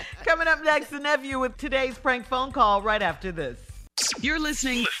 Coming up next, the nephew with today's prank phone call right after this. You're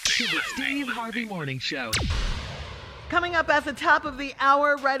listening to the Steve Harvey Morning Show. Coming up at the top of the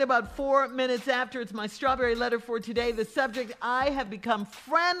hour, right about 4 minutes after, it's my strawberry letter for today. The subject, I have become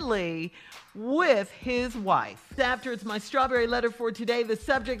friendly with his wife. After it's my strawberry letter for today, the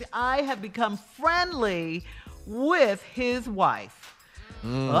subject, I have become friendly with his wife.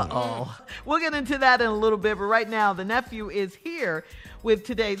 Uh-oh. We'll get into that in a little bit, but right now, the nephew is here with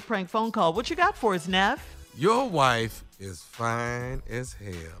today's prank phone call. What you got for us, Neff? Your wife is fine as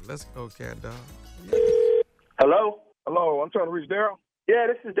hell. Let's go, cat dog. Hello? Hello, I'm trying to reach Daryl. Yeah,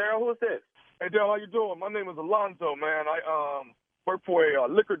 this is Daryl. Who is this? Hey, Daryl, how you doing? My name is Alonzo, man. I work for a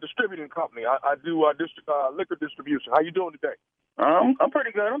liquor distributing company. I do liquor distribution. How you doing today? I'm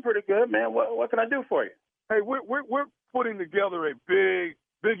pretty good. Man. What can I do for you? Hey, we're putting together a big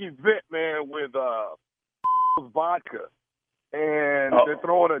event, man, with vodka, and they're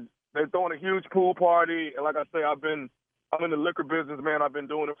throwing a huge pool party. And like I say, I'm in the liquor business, man. I've been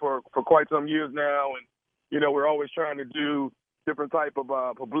doing it for quite some years now, and you know, we're always trying to do different type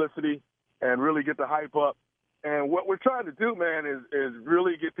of publicity and really get the hype up. And what we're trying to do, man, is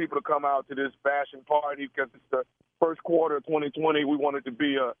really get people to come out to this fashion party because it's the first quarter of 2020. We want it to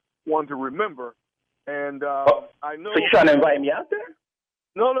be one to remember. And I know. So you're trying to invite me out there?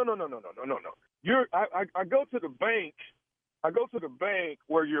 No. I go to the bank. I go to the bank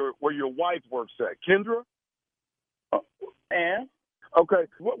where your wife works at, Kendra. And okay,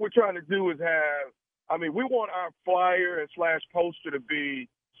 what we're trying to do is we want our flyer / poster to be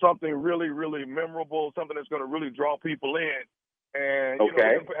something really, really memorable, something that's going to really draw people in. And, you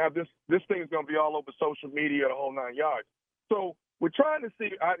know, have this thing is going to be all over social media, the whole 9 yards. So we're trying to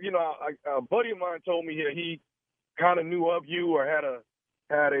see, a buddy of mine told me he kind of knew of you or had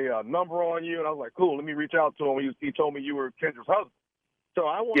a number on you. And I was like, cool, let me reach out to him. He told me you were Kendra's husband. So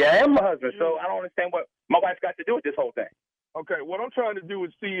I am my husband. So I don't understand what my wife's got to do with this whole thing. Okay, what I'm trying to do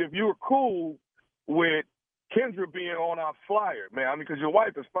is see if you're cool with Kendra being on our flyer, man. Because your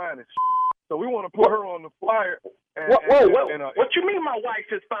wife is fine as shit. So we want to put her on the flyer. What you mean my wife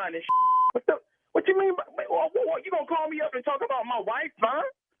is fine as shit? What you mean? You going to call me up and talk about my wife, huh?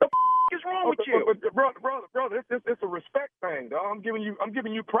 The is wrong with you? Brother, it's a respect thing, dog. I'm giving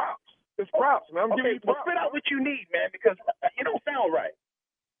you props. It's props, man. I'm giving you props. Spit out what you need, man, because you don't sound right.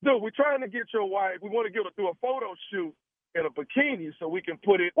 Dude, we're trying to get your wife. We want to get her through a photo shoot in a bikini so we can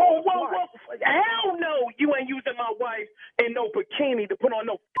put it. Whoa. Hell no, you ain't using my wife in no bikini to put on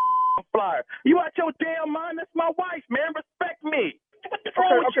no flyer. You out your damn mind? That's my wife, man. Respect me. What's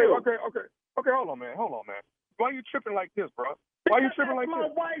wrong with you? Okay, hold on, man. Why are you tripping like this, bro? Why are you tripping like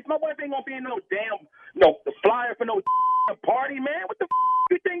this? My wife ain't gonna be in no flyer for no party, man. What the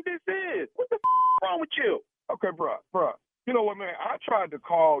you think this is? What the wrong with you? Okay, bro. You know what, man? I tried to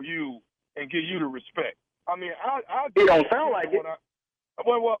call you and give you the respect. I it don't sound like it.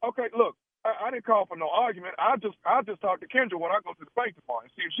 Well, okay, look, I didn't call for no argument. I just talk to Kendra when I go to the bank tomorrow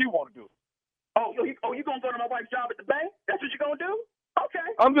and see if she want to do it. You gonna go to my wife's job at the bank? That's what you gonna do? Okay.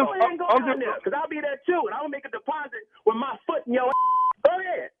 I'm just there because I'll be there too, and I'll make a deposit with my foot in your ass. Go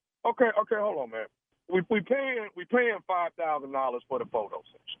ahead. Okay, hold on, man. We paying $5,000 for the photo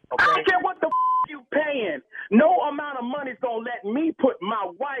session. Okay? I don't care what the you paying. No amount of money's gonna let me put my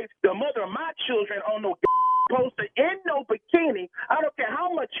wife, the mother of my children, on no poster in no bikini. I don't care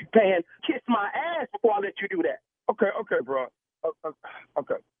how much you paying. Kiss my ass before I let you do that. Okay, bro.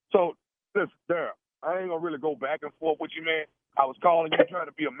 Okay. So, listen, Darryl, I ain't gonna really go back and forth with you, man. I was calling you trying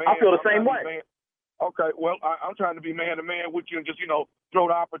to be a man. I feel the same way. Okay, well, I'm trying to be man to man with you and just, throw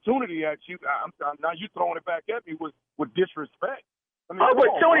the opportunity at you. Now you throwing it back at me with disrespect.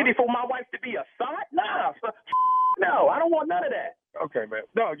 Opportunity for my wife to be a thought? Nah, no, I don't want none of that. Okay, man.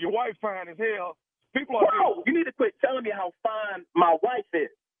 No, your wife fine as hell. People are. Whoa, you need to quit telling me how fine my wife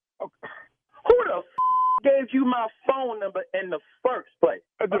is. Okay. Who the gave you my phone number in the first place?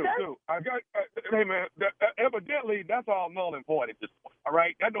 Dude, I got. Hey, man. Evidently, that's all null and void at this point. All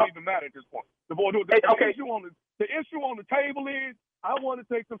right, that don't even matter at this point. The issue on the table is I want to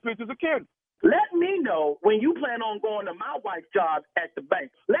take some pictures of Kendra. Let me know when you plan on going to my wife's job at the bank.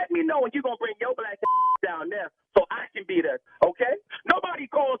 Let me know when you're going to bring your black down there so I can be there, okay? Nobody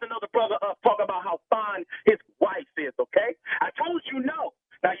calls another brother up talking about how fine his wife is, okay? I told you no.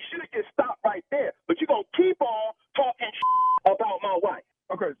 Now, you should have just stopped right there, but you're going to keep on talking about my wife.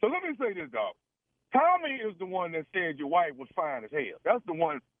 Okay, so let me say this, dog. Tommy is the one that said your wife was fine as hell. That's the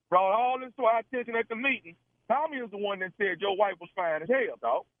one brought all this to our attention at the meeting. Tommy is the one that said your wife was fine as hell,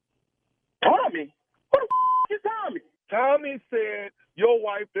 dog. Tommy? Who the is Tommy? Tommy said your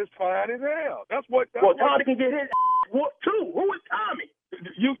wife is fine as hell. That's what. Tommy can get his Whoop too. Who is Tommy?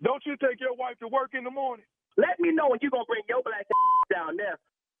 Don't you take your wife to work in the morning? Let me know when you gonna bring your black down there.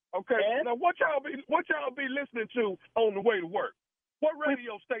 Okay. And? Now what y'all be listening to on the way to work? What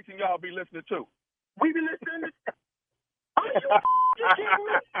radio station y'all be listening to? We be listening to. Are you kidding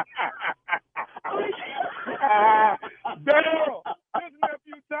me? Daryl, this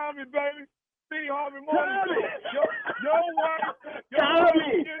nephew Tommy, baby. Steve Harvey Morning. Your wife.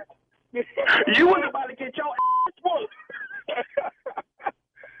 Tommy. You was about to get your ass whooped.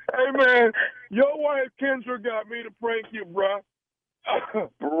 Hey, man, your wife Kendra got me to prank you, bruh.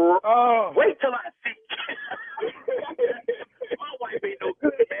 Wait till I see. My wife ain't no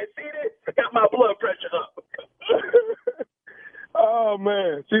good, man. See this? Got my blood pressure up. Oh,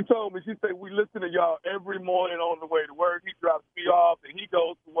 man. She told me, she said, we listen to y'all every morning on the way to work. He drops me off and he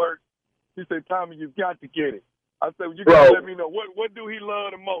goes to work. She said, Tommy, you've got to get it. I said, well, you got to let me know. What do he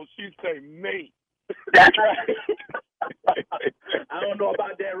love the most? She said, me. That's right. I don't know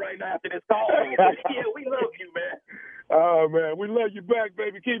about that right now after this call. Yeah, we love you, man. Oh, man, we love you back,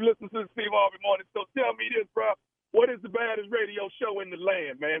 baby. Keep listening to the Steve Harvey Morning. So tell me this, bro. What is the baddest radio show in the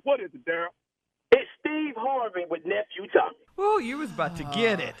land, man? What is it, Daryl? It's Steve Harvey with nephew Tommy. Oh, you was about to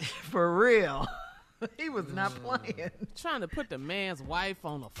get it. For real. He was not playing. Trying to put the man's wife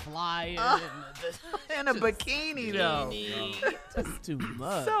on a flyer. In a bikini, though. That's too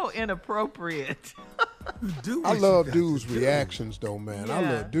much. So inappropriate. I love dudes' reactions, though, man. Yeah. I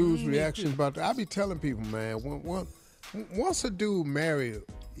love dudes' reactions about that. I be telling people, man, once a dude married,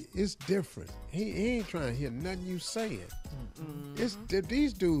 it's different. He ain't trying to hear nothing you saying. Mm-hmm.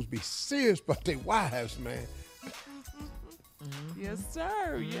 These dudes be serious about their wives, man. Yes,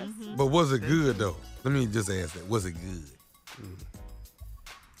 sir. Yes, sir. But was it good, though? Let me just ask that. Was it good?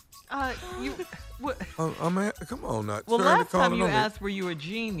 Come on now. Well, last time you asked were you a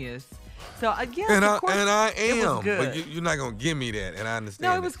genius. So, again, of course, and I am. It was good. But you're not going to give me that, and I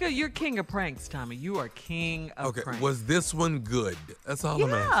understand. No, it was good. You're king of pranks, Tommy. You are king of pranks. Okay, was this one good? That's all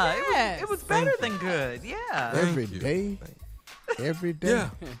I'm asking. Yeah, it was better than good. Yeah. Every day.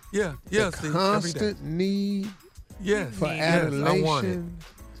 Yeah, Steve, constant need for adulation.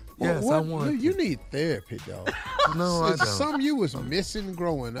 Yes, I want. You need therapy, dog. No, I don't. Something you was missing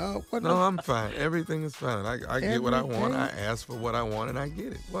growing up. No, I'm fine. Everything is fine. I get what I want. I ask for what I want, and I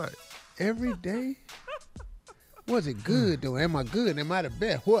get it. What? Every day? Was it good, though? Am I good? Am I the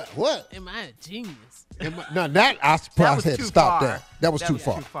best? What? Am I a genius? No, that I probably had to stop there. That was too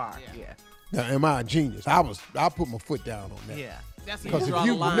far. Too far. Yeah. Now, am I a genius? I put my foot down on that. Yeah. Because if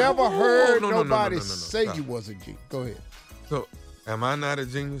you never heard nobody say you was a genius, go ahead. So, am I not a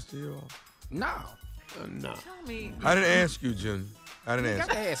genius to you all? No. No. Tell me. I didn't ask you, Junior. I didn't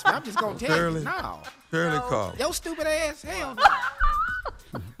ask you. Ask me. I'm just going to tell you. No. Shirley called. Yo, stupid ass. Hell no.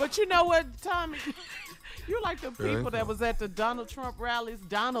 But you know what, Tommy? You're like the people that was at the Donald Trump rallies.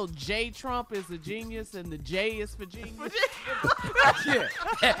 Donald J. Trump is a genius, and the J is for genius. Yeah,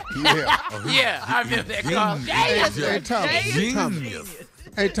 I remember that call.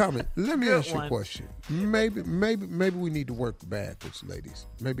 Hey, Tommy, let me ask you a question. Maybe we need to work backwards, ladies.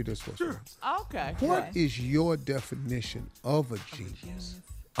 Maybe this was sure. Okay. What is your definition of a genius?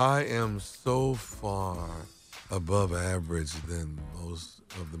 I am so far above average than most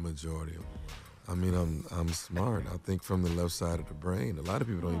of the majority of the world. I mean, I'm smart. I think from the left side of the brain. A lot of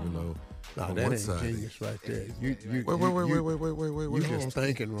people don't even know on what ain't side. Genius right there. Wait. You just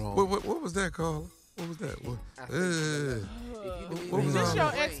thinking wrong. What was that, Carla? What was that? Is this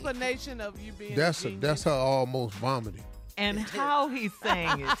your explanation of you being a genius? That's her almost vomiting. And how he's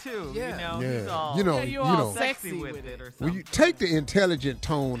saying it too. Yeah. He's all you're all sexy with it or something. Will you take the intelligent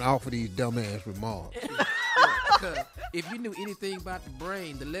tone off of these dumbass remarks? If you knew anything about the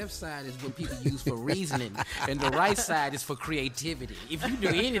brain, the left side is what people use for reasoning, and the right side is for creativity. If you knew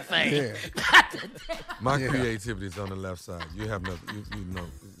anything, my creativity is on the left side. You have nothing. You know.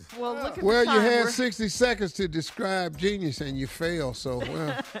 Well, look at you had 60 seconds to describe genius and you failed. So,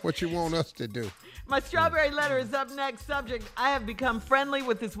 what you want us to do? My strawberry letter is up next. Subject: I have become friendly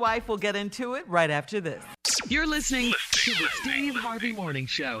with his wife. We'll get into it right after this. You're listening to the Steve Harvey Morning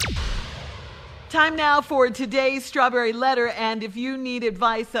Show. Time now for today's strawberry letter, and if you need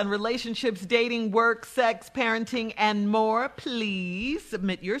advice on relationships, dating, work, sex, parenting, and more, please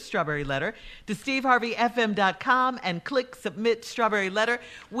submit your strawberry letter to steveharveyfm.com and click Submit Strawberry Letter.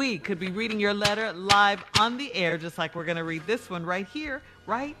 We could be reading your letter live on the air, just like we're going to read this one right here,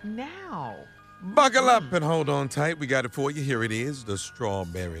 right now. Buckle up and hold on tight. We got it for you. Here it is, the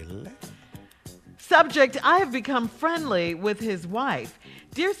strawberry letter. Subject: I have become friendly with his wife.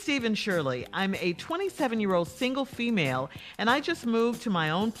 Dear Stephen Shirley, I'm a 27-year-old single female, and I just moved to my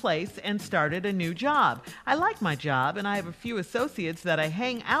own place and started a new job. I like my job, and I have a few associates that I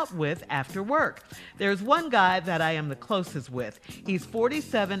hang out with after work. There's one guy that I am the closest with. He's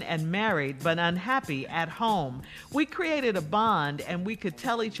 47 and married, but unhappy at home. We created a bond, and we could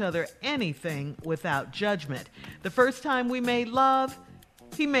tell each other anything without judgment. The first time we made love,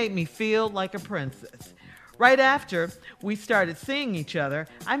 he made me feel like a princess. Right after we started seeing each other,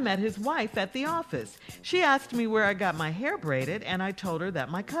 I met his wife at the office. She asked me where I got my hair braided, and I told her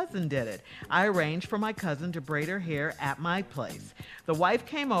that my cousin did it. I arranged for my cousin to braid her hair at my place. The wife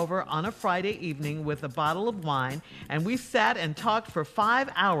came over on a Friday evening with a bottle of wine, and we sat and talked for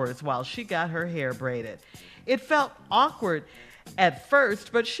 5 hours while she got her hair braided. It felt awkward at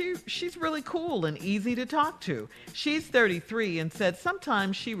first, but she's really cool and easy to talk to. She's 33 and said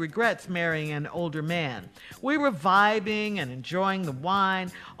sometimes she regrets marrying an older man. We were vibing and enjoying the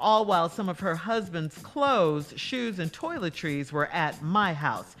wine, all while some of her husband's clothes, shoes, and toiletries were at my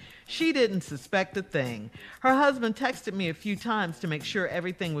house. She didn't suspect a thing. Her husband texted me a few times to make sure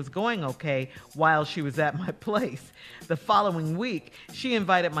everything was going okay while she was at my place. The following week, she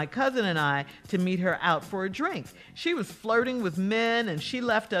invited my cousin and I to meet her out for a drink. She was flirting with men, and she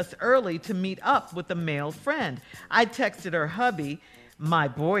left us early to meet up with a male friend. I texted her hubby, my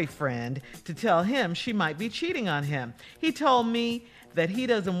boyfriend, to tell him she might be cheating on him. He told me that he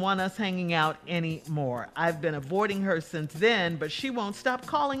doesn't want us hanging out anymore. I've been avoiding her since then, but she won't stop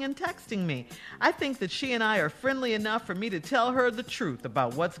calling and texting me. I think that she and I are friendly enough for me to tell her the truth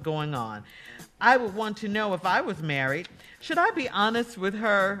about what's going on. I would want to know if I was married. Should I be honest with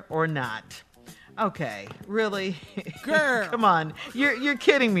her or not? Okay, really? Girl. Come on. You're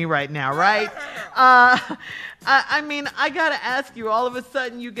kidding me right now, right? I mean, I got to ask you, all of a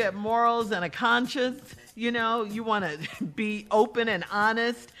sudden you get morals and a conscience. You know, you want to be open and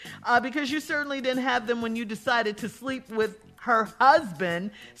honest because you certainly didn't have them when you decided to sleep with her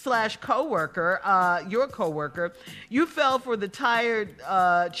husband / coworker, your coworker. You fell for the tired,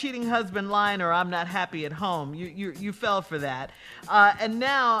 cheating husband line, or I'm not happy at home. You fell for that. And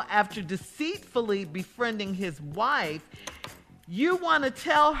now, after deceitfully befriending his wife, you want to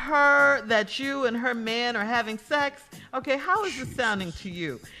tell her that you and her man are having sex? Okay, how is this sounding to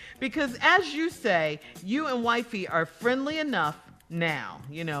you? Because as you say, you and wifey are friendly enough now.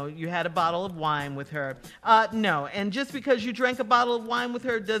 You know, you had a bottle of wine with her. No, and just because you drank a bottle of wine with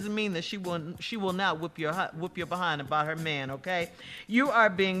her doesn't mean that she will not whoop your behind about her man, okay? You are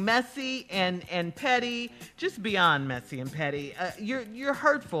being messy and petty, just beyond messy and petty. You're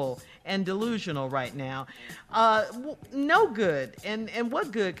hurtful and delusional right now. No good. And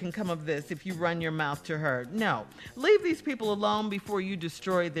what good can come of this if you run your mouth to her? No. Leave these people alone before you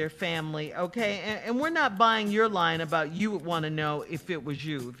destroy their family, okay? And we're not buying your line about you would want to know if it was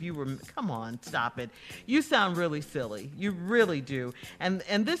you. If you were, come on, stop it. You sound really silly. You really do. And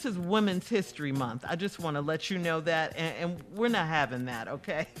this is Women's History Month. I just want to let you know that. And we're not having that,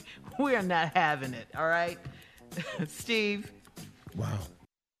 okay? We are not having it, all right? Steve? Wow.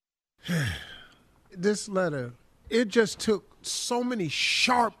 This letter, it just took so many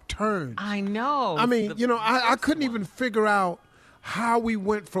sharp turns. I know. I mean, I couldn't even figure out how we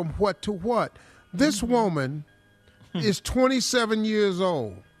went from what to what. This woman is 27 years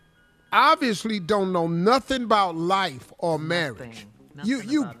old. Obviously don't know nothing about life or marriage.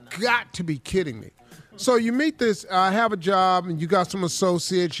 You got to be kidding me. So you meet this, I have a job, and you got some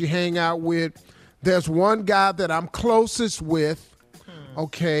associates you hang out with. There's one guy that I'm closest with.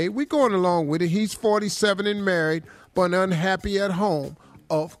 Okay, we going along with it. He's 47 and married, but unhappy at home.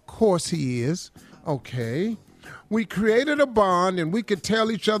 Of course he is. Okay. We created a bond, and we could tell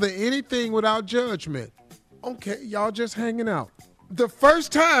each other anything without judgment. Okay, y'all just hanging out. The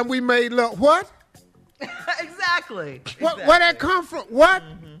first time we made love, what? Exactly. Where that come from? What?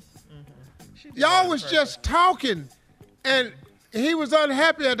 Y'all was just talking, and he was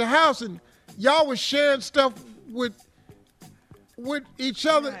unhappy at the house, and y'all was sharing stuff with each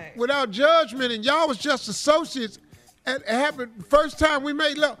other without judgment, and y'all was just associates. And it happened first time we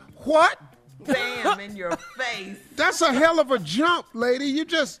made love. What? Bam in your face. That's a hell of a jump, lady. You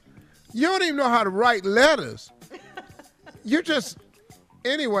don't even know how to write letters.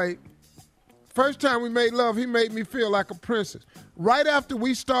 Anyway, first time we made love, he made me feel like a princess. Right after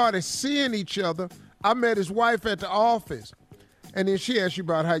we started seeing each other, I met his wife at the office. And then she asked you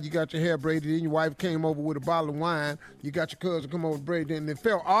about how you got your hair braided, and your wife came over with a bottle of wine. You got your cousin come over and braid it, and it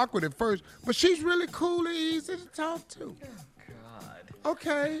felt awkward at first, but she's really cool and easy to talk to. Oh, God.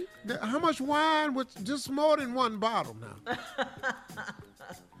 Okay. How much wine? Just more than one bottle now.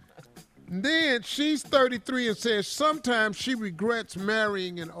 Then she's 33 and says sometimes she regrets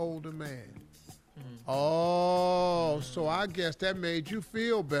marrying an older man. Oh, so I guess that made you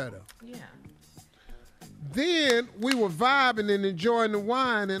feel better. Yeah. Then we were vibing and enjoying the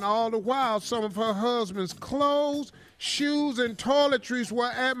wine, and all the while some of her husband's clothes, shoes, and toiletries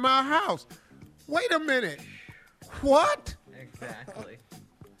were at my house. Wait a minute. What? Exactly.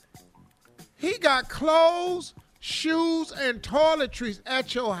 He got clothes, shoes, and toiletries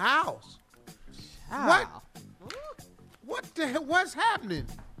at your house. What? What the hell? What's happening?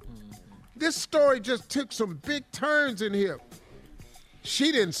 This story just took some big turns in here.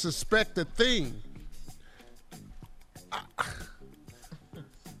 She didn't suspect a thing.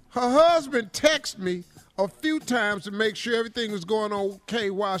 Her husband texted me a few times to make sure everything was going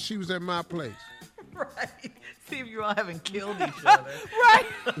okay while she was at my place. Right. See if you all haven't killed each other. Right.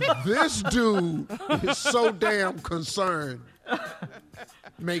 This dude is so damn concerned.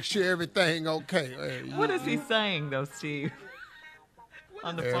 Make sure everything okay. What is he saying, though, Steve?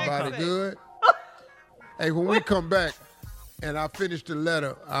 On the Everybody phone. good? Hey, when we come back and I finish the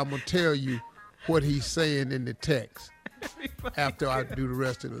letter, I'm going to tell you what he's saying in the text after I do the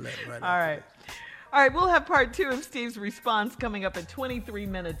rest of the letter. Right. All right. All right, we'll have part 2 of Steve's response coming up at 23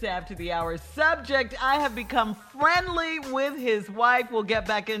 minutes after the hour. Subject, I have become friendly with his wife. We'll get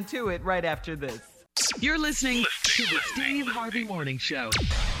back into it right after this. You're listening to the Steve Harvey Morning Show.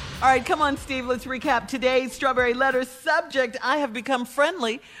 All right, come on, Steve. Let's recap today's Strawberry Letter. Subject, I have become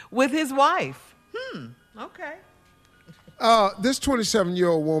friendly with his wife. Okay. This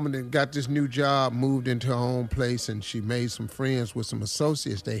 27-year-old woman that got this new job, moved into her own place, and she made some friends with some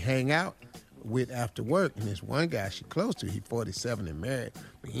associates they hang out with after work. And this one guy she close to, he's 47 and married,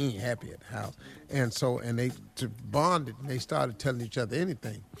 but he ain't happy at the house. And they bonded, and they started telling each other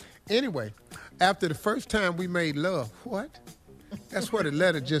anything. Anyway, after the first time we made love, what? That's where the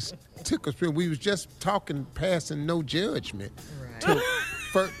letter just took us. We was just talking, passing no judgment. Right.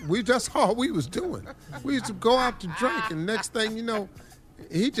 That's all we was doing. We used to go out to drink, and next thing you know,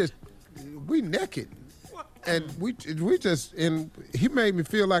 we naked. And he made me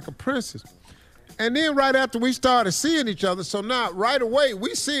feel like a princess. And then right after we started seeing each other, so now right away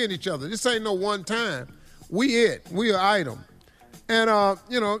we seeing each other. This ain't no one time. We an item. And,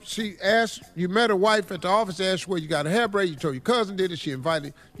 she asked, you met her wife at the office, asked where you got a hair braid. You told your cousin did it. She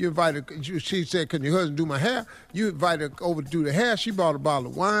said, can your husband do my hair? You invited her over to do the hair. She bought a bottle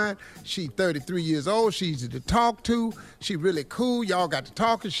of wine. She 33 years old. She's easy to talk to. She really cool. Y'all got to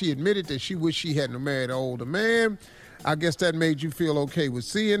talking. She admitted that she wished she hadn't married an older man. I guess that made you feel okay with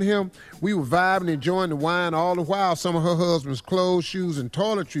seeing him. We were vibing, enjoying the wine all the while. Some of her husband's clothes, shoes, and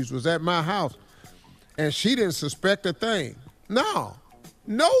toiletries was at my house. And she didn't suspect a thing. No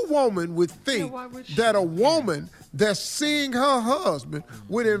woman would think that a woman that's seeing her husband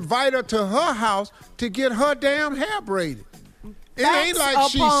would invite her to her house to get her damn hair braided. It ain't like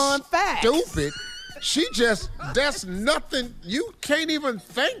she's stupid. She that's nothing. You can't even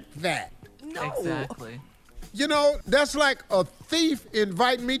think that. No. Exactly. That's like a thief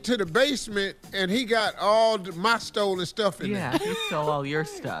inviting me to the basement and he got all my stolen stuff in there. Yeah, he stole all your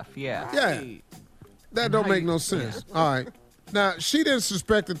stuff. Yeah. Yeah. That don't make no sense. Yeah. All right. Now, she didn't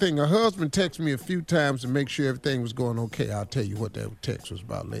suspect a thing. Her husband texted me a few times to make sure everything was going okay. I'll tell you what that text was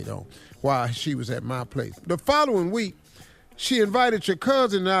about later on, while she was at my place. The following week, she invited your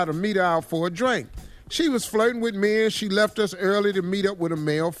cousin and I to meet her out for a drink. She was flirting with me, and she left us early to meet up with a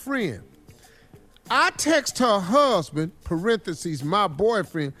male friend. I text her husband, parentheses, my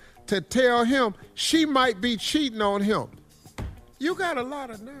boyfriend, to tell him she might be cheating on him. You got a lot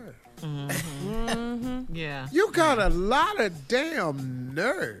of nerve. Mm-hmm. Yeah. You got a lot of damn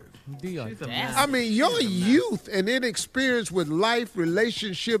nerve. I mean, your youth and inexperience with life,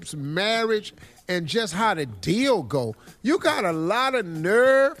 relationships, marriage, and just how the deal go. You got a lot of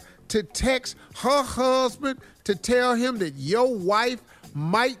nerve to text her husband to tell him that your wife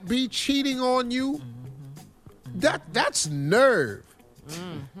might be cheating on you. That's nerve.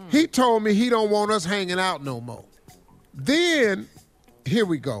 He told me he don't want us hanging out no more. Then, here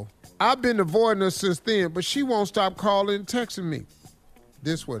we go. I've been avoiding her since then, but she won't stop calling and texting me.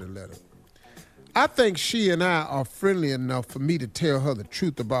 This was the letter. I think she and I are friendly enough for me to tell her the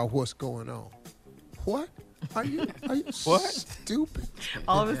truth about what's going on. What? Are you stupid?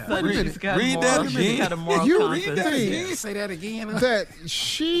 All of a sudden, she's got a moral compass. Say that again. That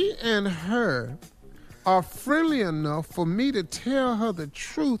she and her are friendly enough for me to tell her the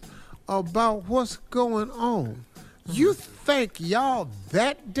truth about what's going on. You think y'all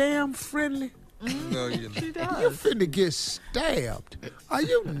that damn friendly? No, you know. She does. You finna get stabbed. Are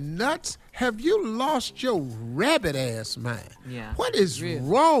you nuts? Have you lost your rabbit ass mind? Yeah. What is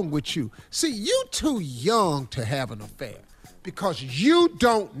wrong with you? See, you too young to have an affair because you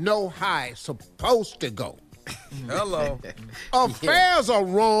don't know how it's supposed to go. Hello. Affairs are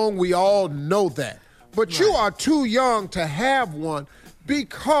wrong. We all know that. But you are too young to have one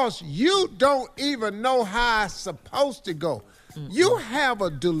because you don't even know how it's supposed to go. You have a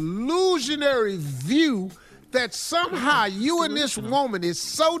delusionary view that somehow you and this woman is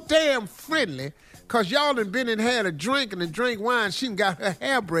so damn friendly because y'all done been and had a drink and wine, she done got her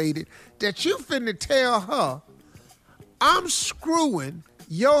hair braided, that you finna tell her, I'm screwing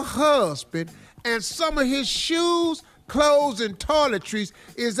your husband and some of his shoes, clothes, and toiletries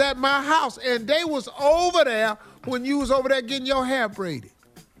is at my house. And they was over there when you was over there getting your hair braided.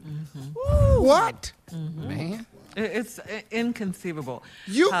 What? Man. It's inconceivable.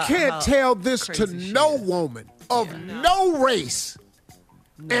 You can't tell this to no woman of no race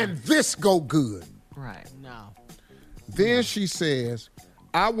and this go good. Right. No. Then she says,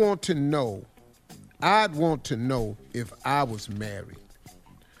 I'd want to know if I was married.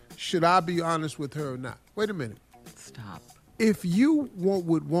 Should I be honest with her or not? Wait a minute. Stop. If you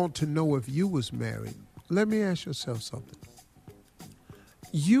would want to know if you was married, let me ask yourself something.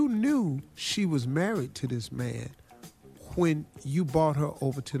 You knew she was married to this man when you brought her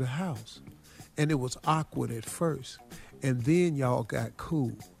over to the house. And it was awkward at first. And then y'all got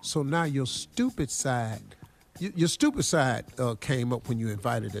cool. So now your stupid side came up when you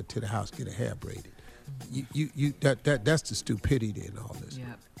invited her to the house to get her hair braided. That's the stupidity in all this.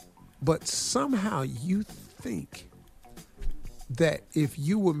 Yep. But somehow you think that if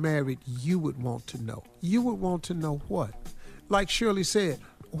you were married, you would want to know. You would want to know what? Like Shirley said,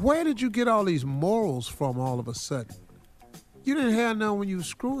 where did you get all these morals from all of a sudden? You didn't have none when you was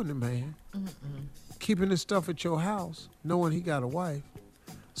screwing the man. Keeping his stuff at your house, knowing he got a wife.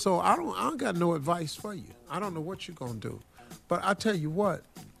 So I don't got no advice for you. I don't know what you're going to do. But I tell you what,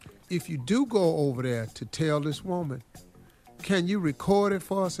 if you do go over there to tell this woman, can you record it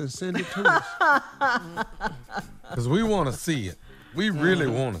for us and send it to us? Because we want to see it. We really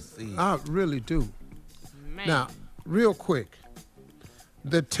want to see it. I really do. Man. Now, real quick,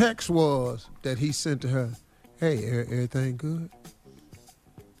 the text was that he sent to her, hey, everything good?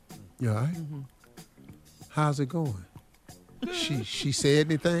 You all right? How's it going? She said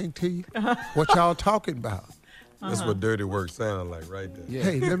anything to you? What y'all talking about? That's what dirty work sounds like right there. Yeah.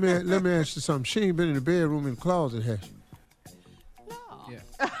 Hey, let me ask you something. She ain't been in the bedroom in the closet, has she?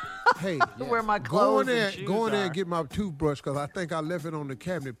 Yeah. Hey, Where my go in clothes there, and shoes go in there are. and get my toothbrush because I think I left it on the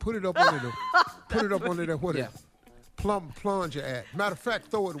cabinet. Put it up under there. What Yeah. plunger at? Matter of fact,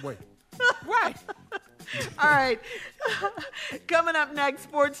 throw it away. Right. All right. Coming up next,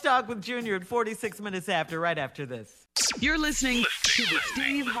 Sports Talk with Junior at 46 minutes after, right after this. You're listening to the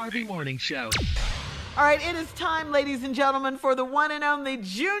Steve Harvey Morning Show. All right, it is time, ladies and gentlemen, for the one and only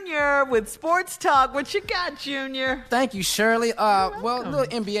Junior with Sports Talk. What you got, Junior? Thank you, Shirley. Well, little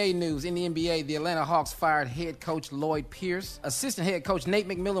NBA news. In the NBA, the Atlanta Hawks fired head coach Lloyd Pierce. Assistant head coach Nate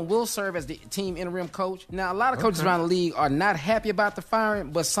McMillan will serve as the team interim coach. Now, a lot of coaches around the league are not happy about the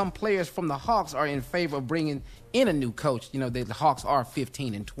firing, but some players from the Hawks are in favor of bringing in a new coach. You know, the Hawks are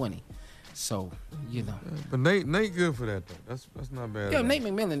 15-20. So, you know. But Nate good for that, though. That's not bad. Yeah, Nate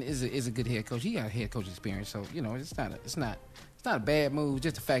McMillan is a good head coach. He got head coach experience, so you know it's not a bad move.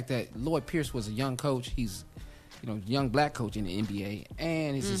 Just the fact that Lloyd Pierce was a young coach. He's young black coach in the NBA,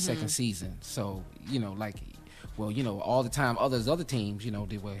 and it's his second season. So all the time other teams,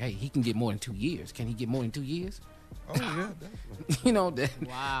 they were, hey, he can get more than 2 years. Can he get more than 2 years? Oh yeah, definitely.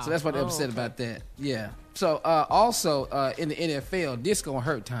 Wow. So that's why they're upset about that. Yeah. So also in the NFL, this gonna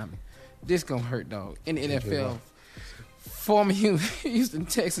hurt, Tommy. This gonna hurt, dog. In the NFL, former Houston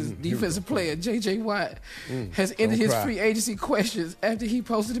Texas defensive player J.J. Watt has ended his free agency questions after he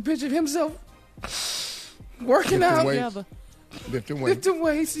posted a picture of himself working out together. Lifting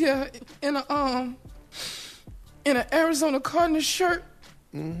weights, yeah, in an Arizona Cardinals shirt.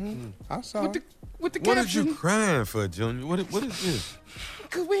 I saw with it. the What are caption. you crying for, Junior? What is this?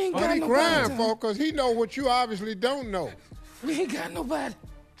 Cause we ain't What got he nobody. crying for? Because he know what you obviously don't know. We ain't got nobody.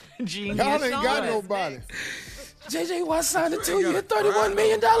 Genius. Y'all ain't got Seuss. nobody. J.J. Watt signed a 2-year, $31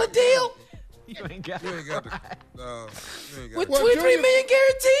 million deal You ain't got You ain't got the. You ain't got with Well, $23 Junior- million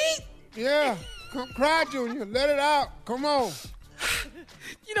guaranteed. Yeah. Come cry, Junior. Let it out. Come on.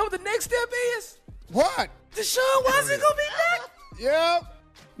 You know what the next step is? What? Deshaun Watson gonna be back. Yep.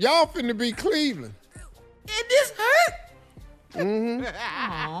 Y'all finna be Cleveland. And this hurt.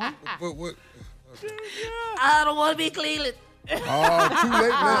 what? I don't want to be Cleveland. Oh, too late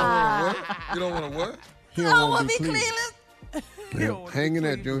now. What? You don't want to what? He don't want to be Cleveland. Yeah, hanging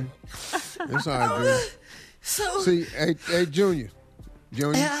that, Junior. It's all right, Junior. See, hey, Junior.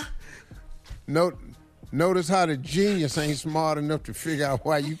 Yeah. Notice how the genius ain't smart enough to figure out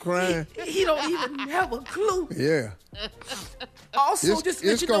why you crying. He don't even have a clue. Yeah. Also, just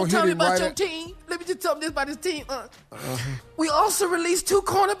let you know, tell me about your team. Let me just tell me this about his team. We also released 2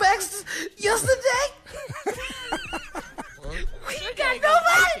 cornerbacks yesterday. We ain't got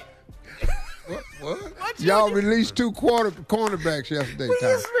nobody. What? Y'all released 2 cornerbacks yesterday, We Ty.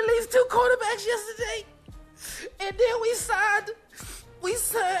 just released 2 cornerbacks yesterday. And then we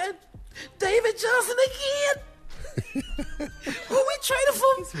signed David Johnson again. Who we traded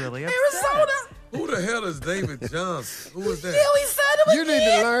from really Arizona. Who the hell is David Johnson? Who is that? Yeah, we signed him You again. need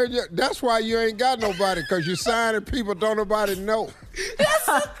to learn. That's why you ain't got nobody, because you signing people don't nobody know. That's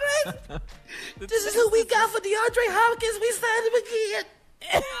so great. This is who we got for DeAndre Hopkins. We signed him again.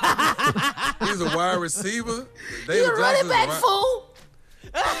 He's a wide receiver. You're a running back, fool.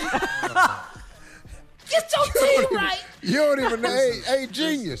 Get your team right. You don't even know. Hey,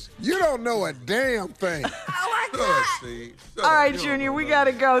 genius. You don't know a damn thing. Oh, my Shut God. up, Steve. Shut All up. right, You don't Junior, know we nothing. got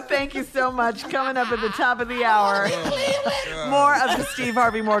to go. Thank you so much. Coming up at the top of the hour, more of the Steve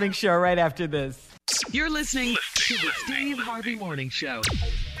Harvey Morning Show right after this. You're listening to the Steve Harvey Morning Show.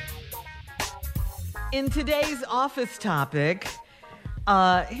 In today's office topic,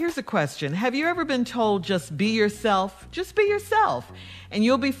 here's a question. Have you ever been told just be yourself? Just be yourself and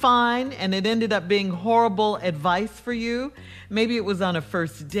you'll be fine, and it ended up being horrible advice for you? Maybe it was on a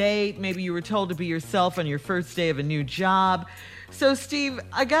first date. Maybe you were told to be yourself on your first day of a new job. So, Steve,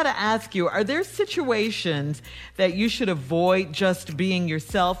 I got to ask you, are there situations that you should avoid just being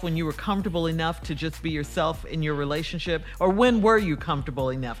yourself when you were comfortable enough to just be yourself in your relationship? Or when were you comfortable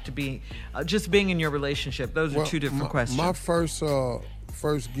enough to be just being in your relationship? Those are two different questions. My first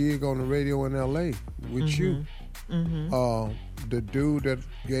gig on the radio in L.A. with you, the dude that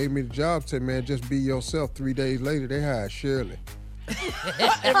gave me the job said, man, just be yourself. 3 days later, they hired Shirley.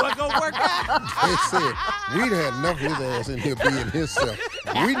 It wasn't going to work out. They said, we'd had enough of his ass in here being himself.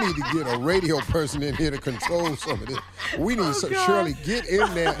 We need to get a radio person in here to control some of this. We need Shirley, get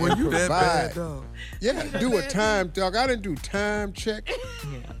in there and You that bad, provide. dog? Yeah, do a time, dog. I didn't do time check.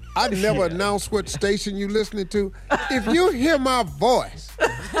 I never announced what station you listening to. If you hear my voice,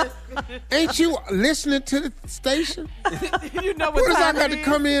 ain't you listening to the station? You know What what does I time got it to is?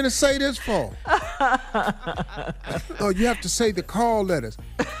 come in and say this for? Oh, you have to say the call letters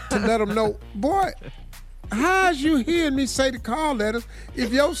to let them know. Boy, how's you hearing me say the call letters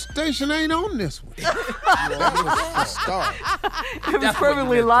if your station ain't on this one? That was the start. It was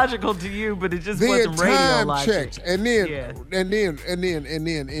perfectly logical to you, but it just Then wasn't radio time logic. checks, and then Yeah. and then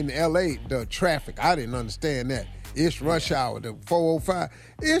in L.A. the traffic. I didn't understand that. It's rush hour, the 405.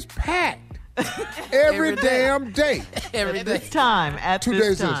 It's packed every damn day. At this time, at 2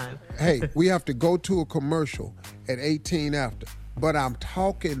 this days. time. Hey, we have to go to a commercial at 18 after. But I'm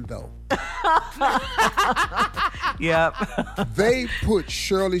talking though. Yep. They put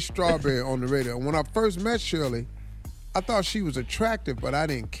Shirley Strawberry on the radio. When I first met Shirley, I thought she was attractive, but I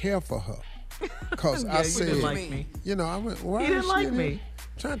didn't care for her. Because I you said, didn't like me. you know, I went, why He is didn't she like in here me.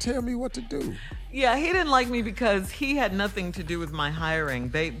 trying to tell me what to do? Yeah, he didn't like me because he had nothing to do with my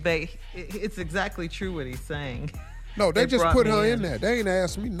hiring. It's exactly true what he's saying. No, they just brought put me her in in. there. They ain't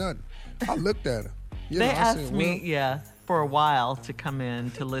asked me nothing. I looked at her. You They know, I asked said, me, well, for a while to come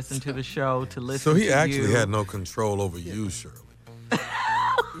in to listen to the show, to listen So to he actually you. had no control over you, Shirley.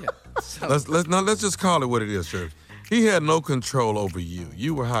 Let's just call it what it is, Shirley. He had no control over you.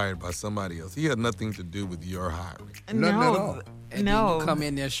 You were hired by somebody else. He had nothing to do with your hiring. nothing at all. And no. then you come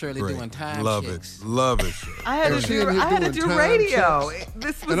in there, Shirley, Great. doing time Love checks. it. Love it, Shirley. I had And to she do. in here I had to doing do time radio. checks.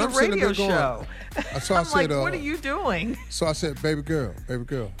 This was And a I'm sitting radio there going, show. So I I'm said, like, what are you doing? So I said, baby girl,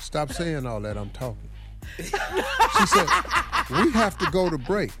 stop saying all that. I'm talking. She said, we have to go to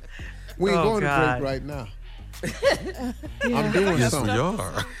break. We ain't Oh, going God. to break right now. I'm doing Yes, something. we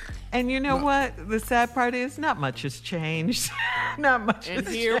are. And you know what? The sad part is, not much has changed. Not much. And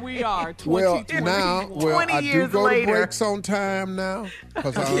has here we are, Well, 2021. now, 20 I do years go later. to breaks on time now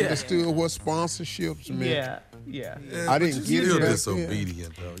because I understood what sponsorships meant. Yeah. I didn't You're get still it back then.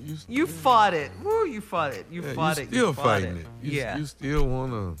 disobedient, though. You fought it. Woo, you fought it. You fought it. Still You fought fighting it. it. Yeah. You still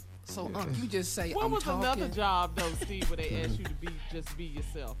want to. So, you just say, What I'm was talking. another job, though, Steve, where they asked you to just be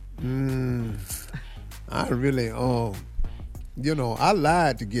yourself? I really, I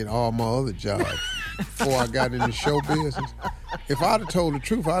lied to get all my other jobs before I got into show business. If I'd have told the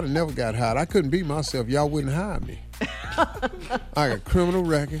truth, I'd have never got hired. I couldn't be myself. Y'all wouldn't hire me. I got criminal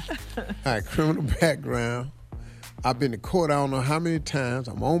record. I got criminal background. I've been to court I don't know how many times.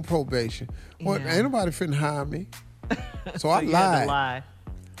 I'm on probation. Well, ain't nobody finna hire me. So I lied.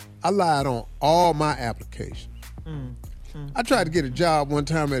 I lied on all my applications. I tried to get a job one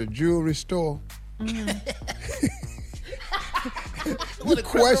time at a jewelry store. The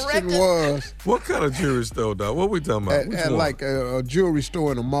question was... What kind of jewelry store, dog? What we talking about? At like a jewelry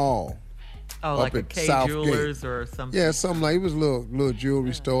store in a mall. Oh, like a K Jewelers or something? Yeah, something like... It was a little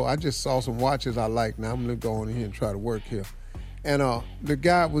jewelry store. I just saw some watches I liked. Now I'm going to go in here and try to work here. And the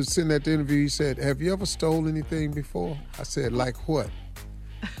guy was sitting at the interview. He said, have you ever stole anything before? I said, like what?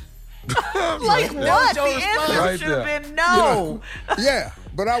 Like what? The answer should have been no. Yeah,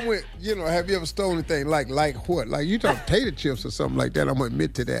 but I went, have you ever stolen anything? Like what? Like you talk potato chips or something like that, I'm going to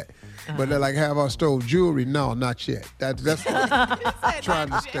admit to that. But they're like, have I stole jewelry? No, not yet. That's what I'm trying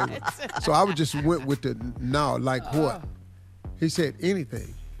to stay with. So I just went with the no, like what? He said,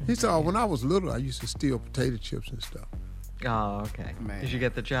 anything. He said, when I was little, I used to steal potato chips and stuff. Oh, okay. Man. Did you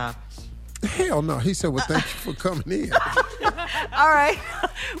get the job? Hell no. He said, well, thank you for coming in. All right.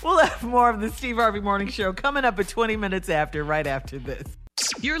 We'll have more of the Steve Harvey Morning Show coming up at 20 minutes after, right after this.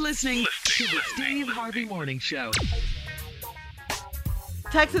 You're listening to the Steve Harvey Morning Show.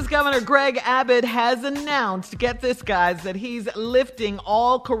 Texas Governor Greg Abbott has announced, get this, guys, that he's lifting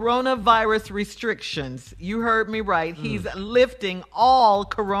all coronavirus restrictions. You heard me right. He's lifting all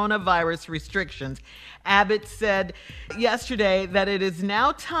coronavirus restrictions. Abbott said yesterday that it is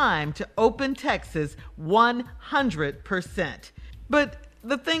now time to open Texas 100%. But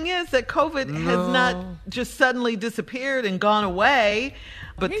the thing is that COVID has not just suddenly disappeared and gone away.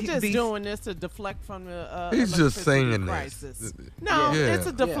 But he's just doing this to deflect from the he's just saying crisis. This. No, it's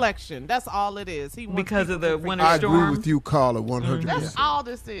a deflection. That's all it is. He wants because of the winter storm. I agree with you, Carla, 100%. That's all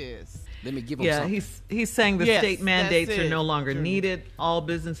this is. Let me give him something. He's saying the state mandates are no longer needed. All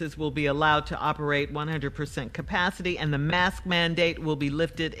businesses will be allowed to operate 100% capacity, and the mask mandate will be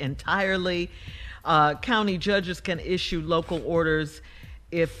lifted entirely. County judges can issue local orders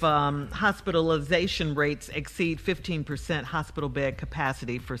if hospitalization rates exceed 15% hospital bed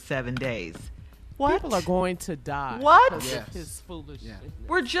capacity for 7 days. What? People are going to die. What? His foolishness. Yeah.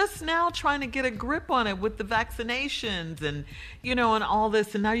 We're just now trying to get a grip on it with the vaccinations and, and all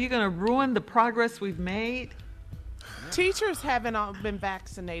this. And now you're going to ruin the progress we've made? Teachers haven't all been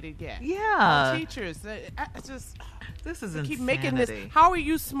vaccinated yet. Yeah. Teachers. This is insanity. Keep making this. How are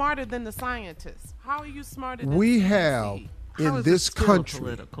you smarter than the scientists? How are you smarter than we the have in this country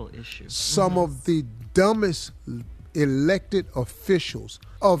political issue? Some of the dumbest elected officials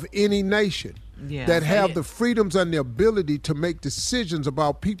of any nation that have the freedoms and the ability to make decisions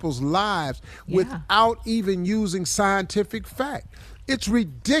about people's lives without even using scientific fact. It's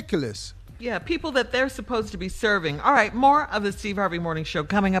ridiculous. Yeah, people that they're supposed to be serving. All right, more of the Steve Harvey Morning Show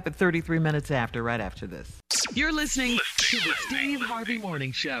coming up at 33 minutes after, right after this. You're listening to the Steve Harvey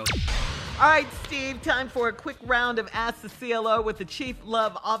Morning Show. All right, Steve, time for a quick round of Ask the CLO with the Chief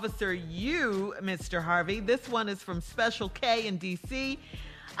Love Officer, you, Mr. Harvey. This one is from Special K in D.C.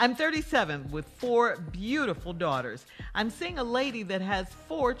 I'm 37 with 4 beautiful daughters. I'm seeing a lady that has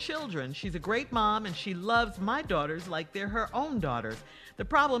 4 children. She's a great mom, and she loves my daughters like they're her own daughters. The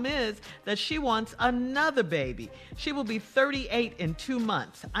problem is that she wants another baby. She will be 38 in 2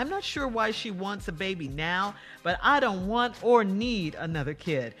 months. I'm not sure why she wants a baby now, but I don't want or need another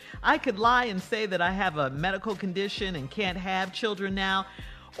kid. I could lie and say that I have a medical condition and can't have children now,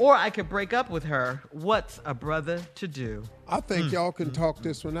 or I could break up with her. What's a brother to do? I think y'all can talk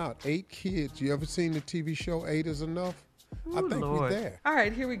this one out. 8 kids. You ever seen the TV show 8 is Enough? Ooh, I think Lord. we're there. All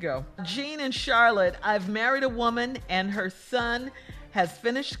right, here we go. Jean and Charlotte, I've married a woman and her son has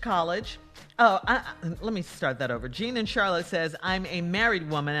finished college. Let me start that over. Jean and Charlotte says, I'm a married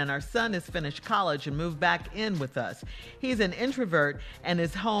woman and our son has finished college and moved back in with us. He's an introvert and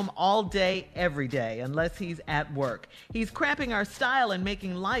is home all day, every day, unless he's at work. He's cramping our style and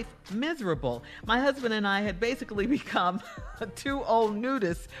making life miserable. My husband and I had basically become 2 old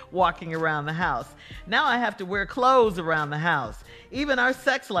nudists walking around the house. Now I have to wear clothes around the house. Even our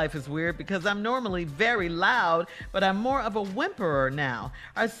sex life is weird because I'm normally very loud, but I'm more of a whimperer now.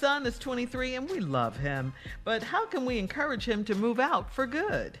 Our son is 23 and we love him, but how can we encourage him to move out for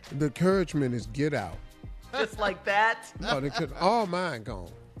good? The encouragement is get out. Just like that? No, all mine gone.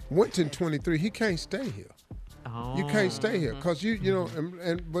 Winton 23, he can't stay here. Oh. You can't stay here because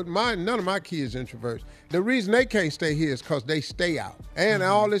but none of my kids introverts. The reason they can't stay here is because they stay out. And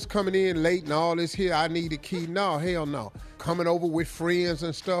all this coming in late and all this here, I need a key. No, hell no. Coming over with friends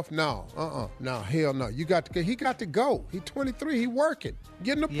and stuff, no, no, hell no. He got to go. He's 23, he working.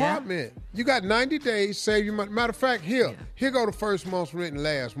 Get an apartment. Yeah. You got 90 days, save your money. Matter of fact, here go the first month's rent and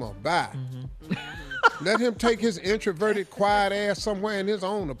last month. Bye. Let him take his introverted, quiet ass somewhere in his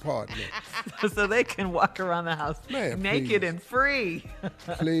own apartment. So they can walk around the house naked and free.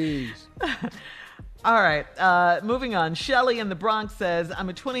 Please. All right, moving on. Shelly in the Bronx says, I'm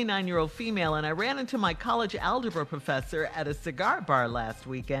a 29-year-old female, and I ran into my college algebra professor at a cigar bar last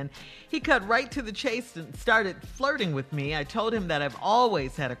weekend. He cut right to the chase and started flirting with me. I told him that I've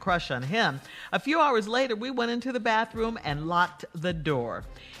always had a crush on him. A few hours later, we went into the bathroom and locked the door.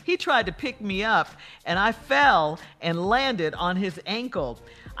 He tried to pick me up, and I fell and landed on his ankle.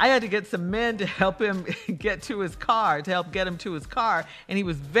 I had to get some men to help him get him to his car, and he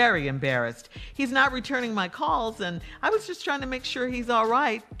was very embarrassed. He's not returning my calls, and I was just trying to make sure he's all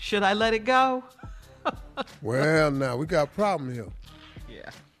right. Should I let it go? Well, now, we got a problem here. Yeah.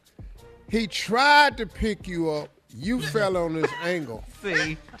 He tried to pick you up. You fell on his ankle.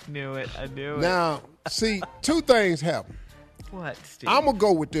 See, I knew it. Now, see, two things happen. What, Steve? I'm going to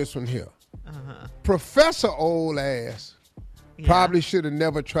go with this one here. Uh-huh. Professor old ass probably should have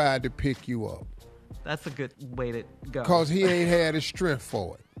never tried to pick you up. That's a good way to go. Because he ain't had the strength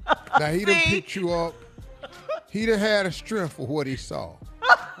for it. Now, he done picked you up. He done had the strength for what he saw.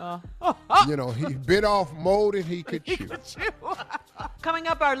 You know, he bit off more than he could chew. Coming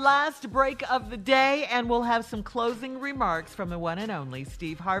up, our last break of the day, and we'll have some closing remarks from the one and only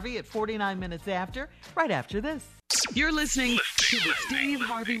Steve Harvey at 49 minutes after, right after this. You're listening to the Steve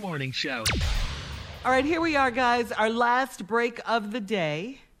Harvey Morning Show. All right, here we are, guys. Our last break of the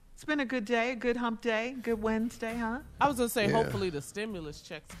day. It's been a good day, a good hump day, good Wednesday, huh? I was going to say, hopefully the stimulus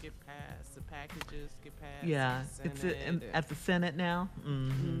checks get passed, the packages get passed. Yeah, it's at the Senate now.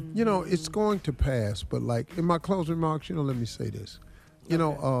 Mm-hmm. You know, it's going to pass, but like in my closing remarks, let me say this. You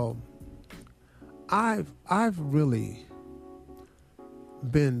know, I've really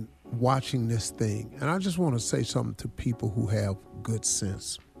been watching this thing, and I just want to say something to people who have good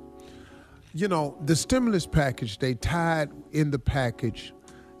sense. You know, the stimulus package, they tied in the package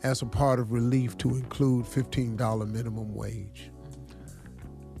as a part of relief to include $15 minimum wage.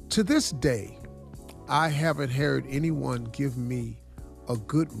 To this day, I haven't heard anyone give me a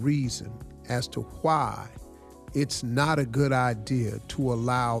good reason as to why it's not a good idea to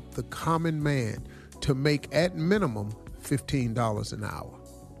allow the common man to make at minimum $15 an hour.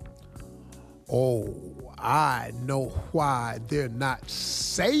 Oh, I know why they're not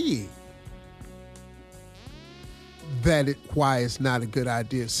saying why it's not a good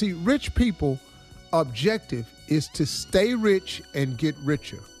idea. See, rich people objective is to stay rich and get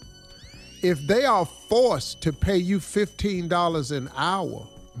richer. If they are forced to pay you $15 an hour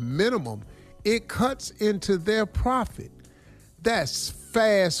minimum, it cuts into their profit. That's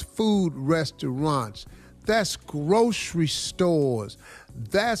fast food restaurants. That's grocery stores.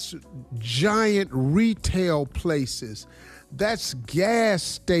 That's giant retail places. That's gas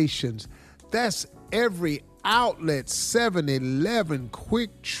stations. That's every outlet, 7-Eleven,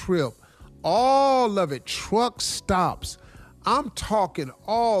 Quick Trip, all of it, truck stops. I'm talking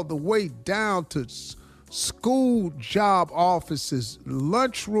all the way down to school job offices,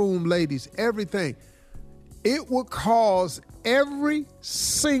 lunchroom ladies, everything. It would cause every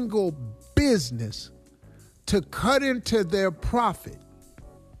single business to cut into their profit.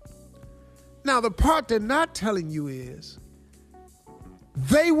 Now, the part they're not telling you is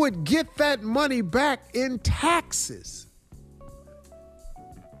they would get that money back in taxes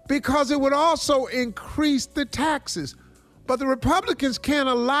because it would also increase the taxes. But the Republicans can't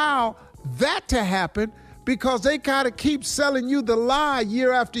allow that to happen because they gotta keep selling you the lie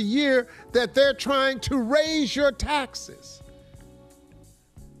year after year that they're trying to raise your taxes.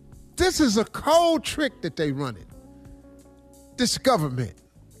 This is a cold trick that they run it. This government,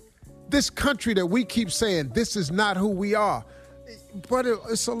 this country that we keep saying this is not who we are. But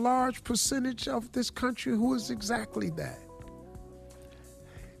it's a large percentage of this country who is exactly that.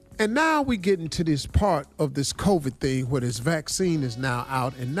 And now we get into this part of this COVID thing where this vaccine is now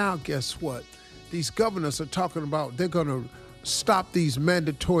out. And now guess what? These governors are talking about they're going to stop these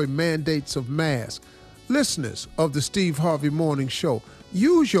mandatory mandates of masks. Listeners of the Steve Harvey Morning Show,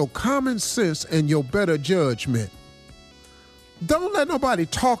 use your common sense and your better judgment. Don't let nobody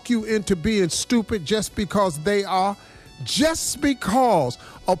talk you into being stupid just because they are. Just because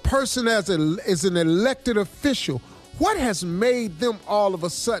a person is an elected official, what has made them all of a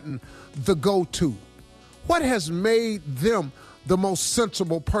sudden the go-to? What has made them the most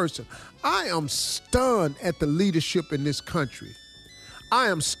sensible person? I am stunned at the leadership in this country. I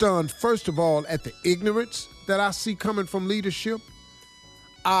am stunned, first of all, at the ignorance that I see coming from leadership.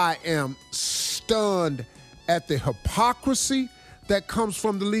 I am stunned at the hypocrisy that comes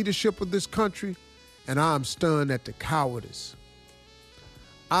from the leadership of this country. And I'm stunned at the cowardice.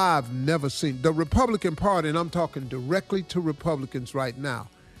 I've never seen. The Republican Party, and I'm talking directly to Republicans right now,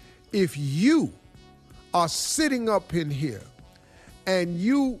 if you are sitting up in here and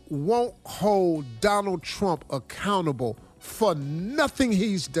you won't hold Donald Trump accountable for nothing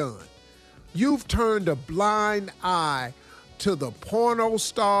he's done, you've turned a blind eye to the porno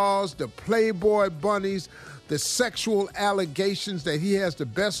stars, the Playboy bunnies, the sexual allegations that he has the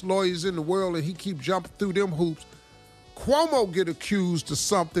best lawyers in the world and he keep jumping through them hoops. Cuomo get accused of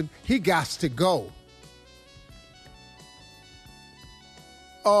something, he gots to go.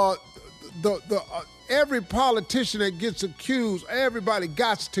 Every politician that gets accused, everybody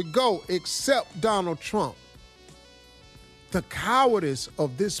gots to go except Donald Trump. The cowardice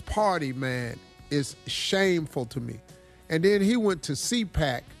of this party, man, is shameful to me. And then he went to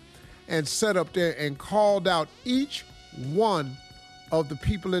CPAC and sat up there and called out each one of the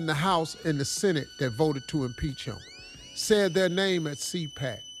people in the House and the Senate that voted to impeach him. Said their name at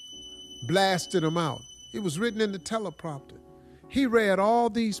CPAC, blasted them out. It was written in the teleprompter. He read all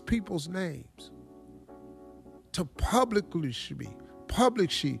these people's names to publicly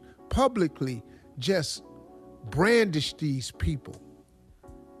just brandish these people.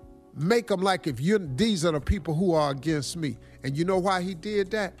 Make them like these are the people who are against me. And you know why he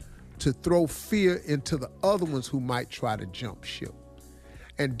did that? To throw fear into the other ones who might try to jump ship.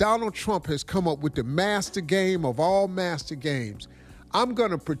 And Donald Trump has come up with the master game of all master games. I'm going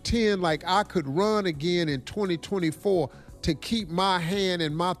to pretend like I could run again in 2024 to keep my hand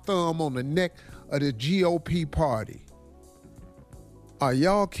and my thumb on the neck of the GOP party. Are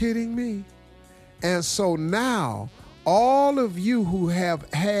y'all kidding me? And so now, all of you who have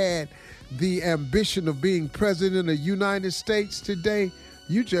had the ambition of being president of the United States today,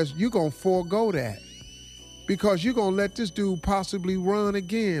 you're going to forego that. Because you're going to let this dude possibly run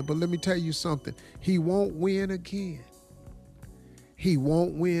again. But let me tell you something. He won't win again. He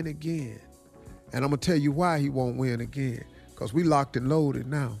won't win again. And I'm going to tell you why he won't win again. Because we locked and loaded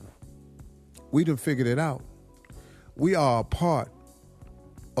now. We done figured it out. We are a part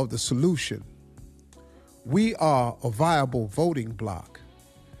of the solution. We are a viable voting bloc.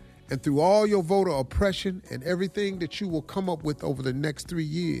 And through all your voter oppression and everything that you will come up with over the next 3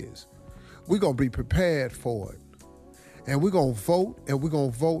 years, we're going to be prepared for it. And we're going to vote, and we're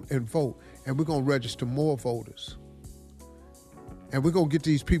going to vote and vote, and we're going to register more voters. And we're going to get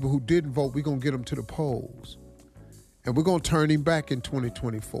these people who didn't vote, we're going to get them to the polls. And we're going to turn him back in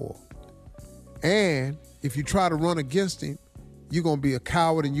 2024. And if you try to run against him, you're going to be a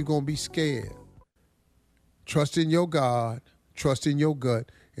coward and you're going to be scared. Trust in your God, trust in your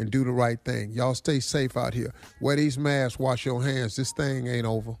gut, and do the right thing. Y'all stay safe out here. Wear these masks, wash your hands. This thing ain't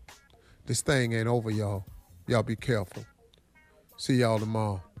over. This thing ain't over, y'all. Y'all be careful. See y'all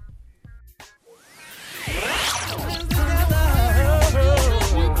tomorrow.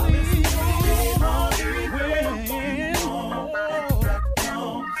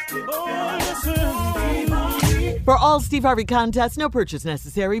 For all Steve Harvey contests, no purchase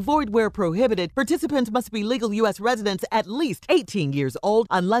necessary, void where prohibited. Participants must be legal U.S. residents at least 18 years old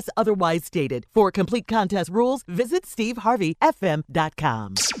unless otherwise stated. For complete contest rules, visit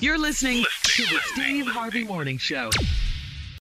SteveHarveyFM.com. You're listening to the Steve Harvey Morning Show.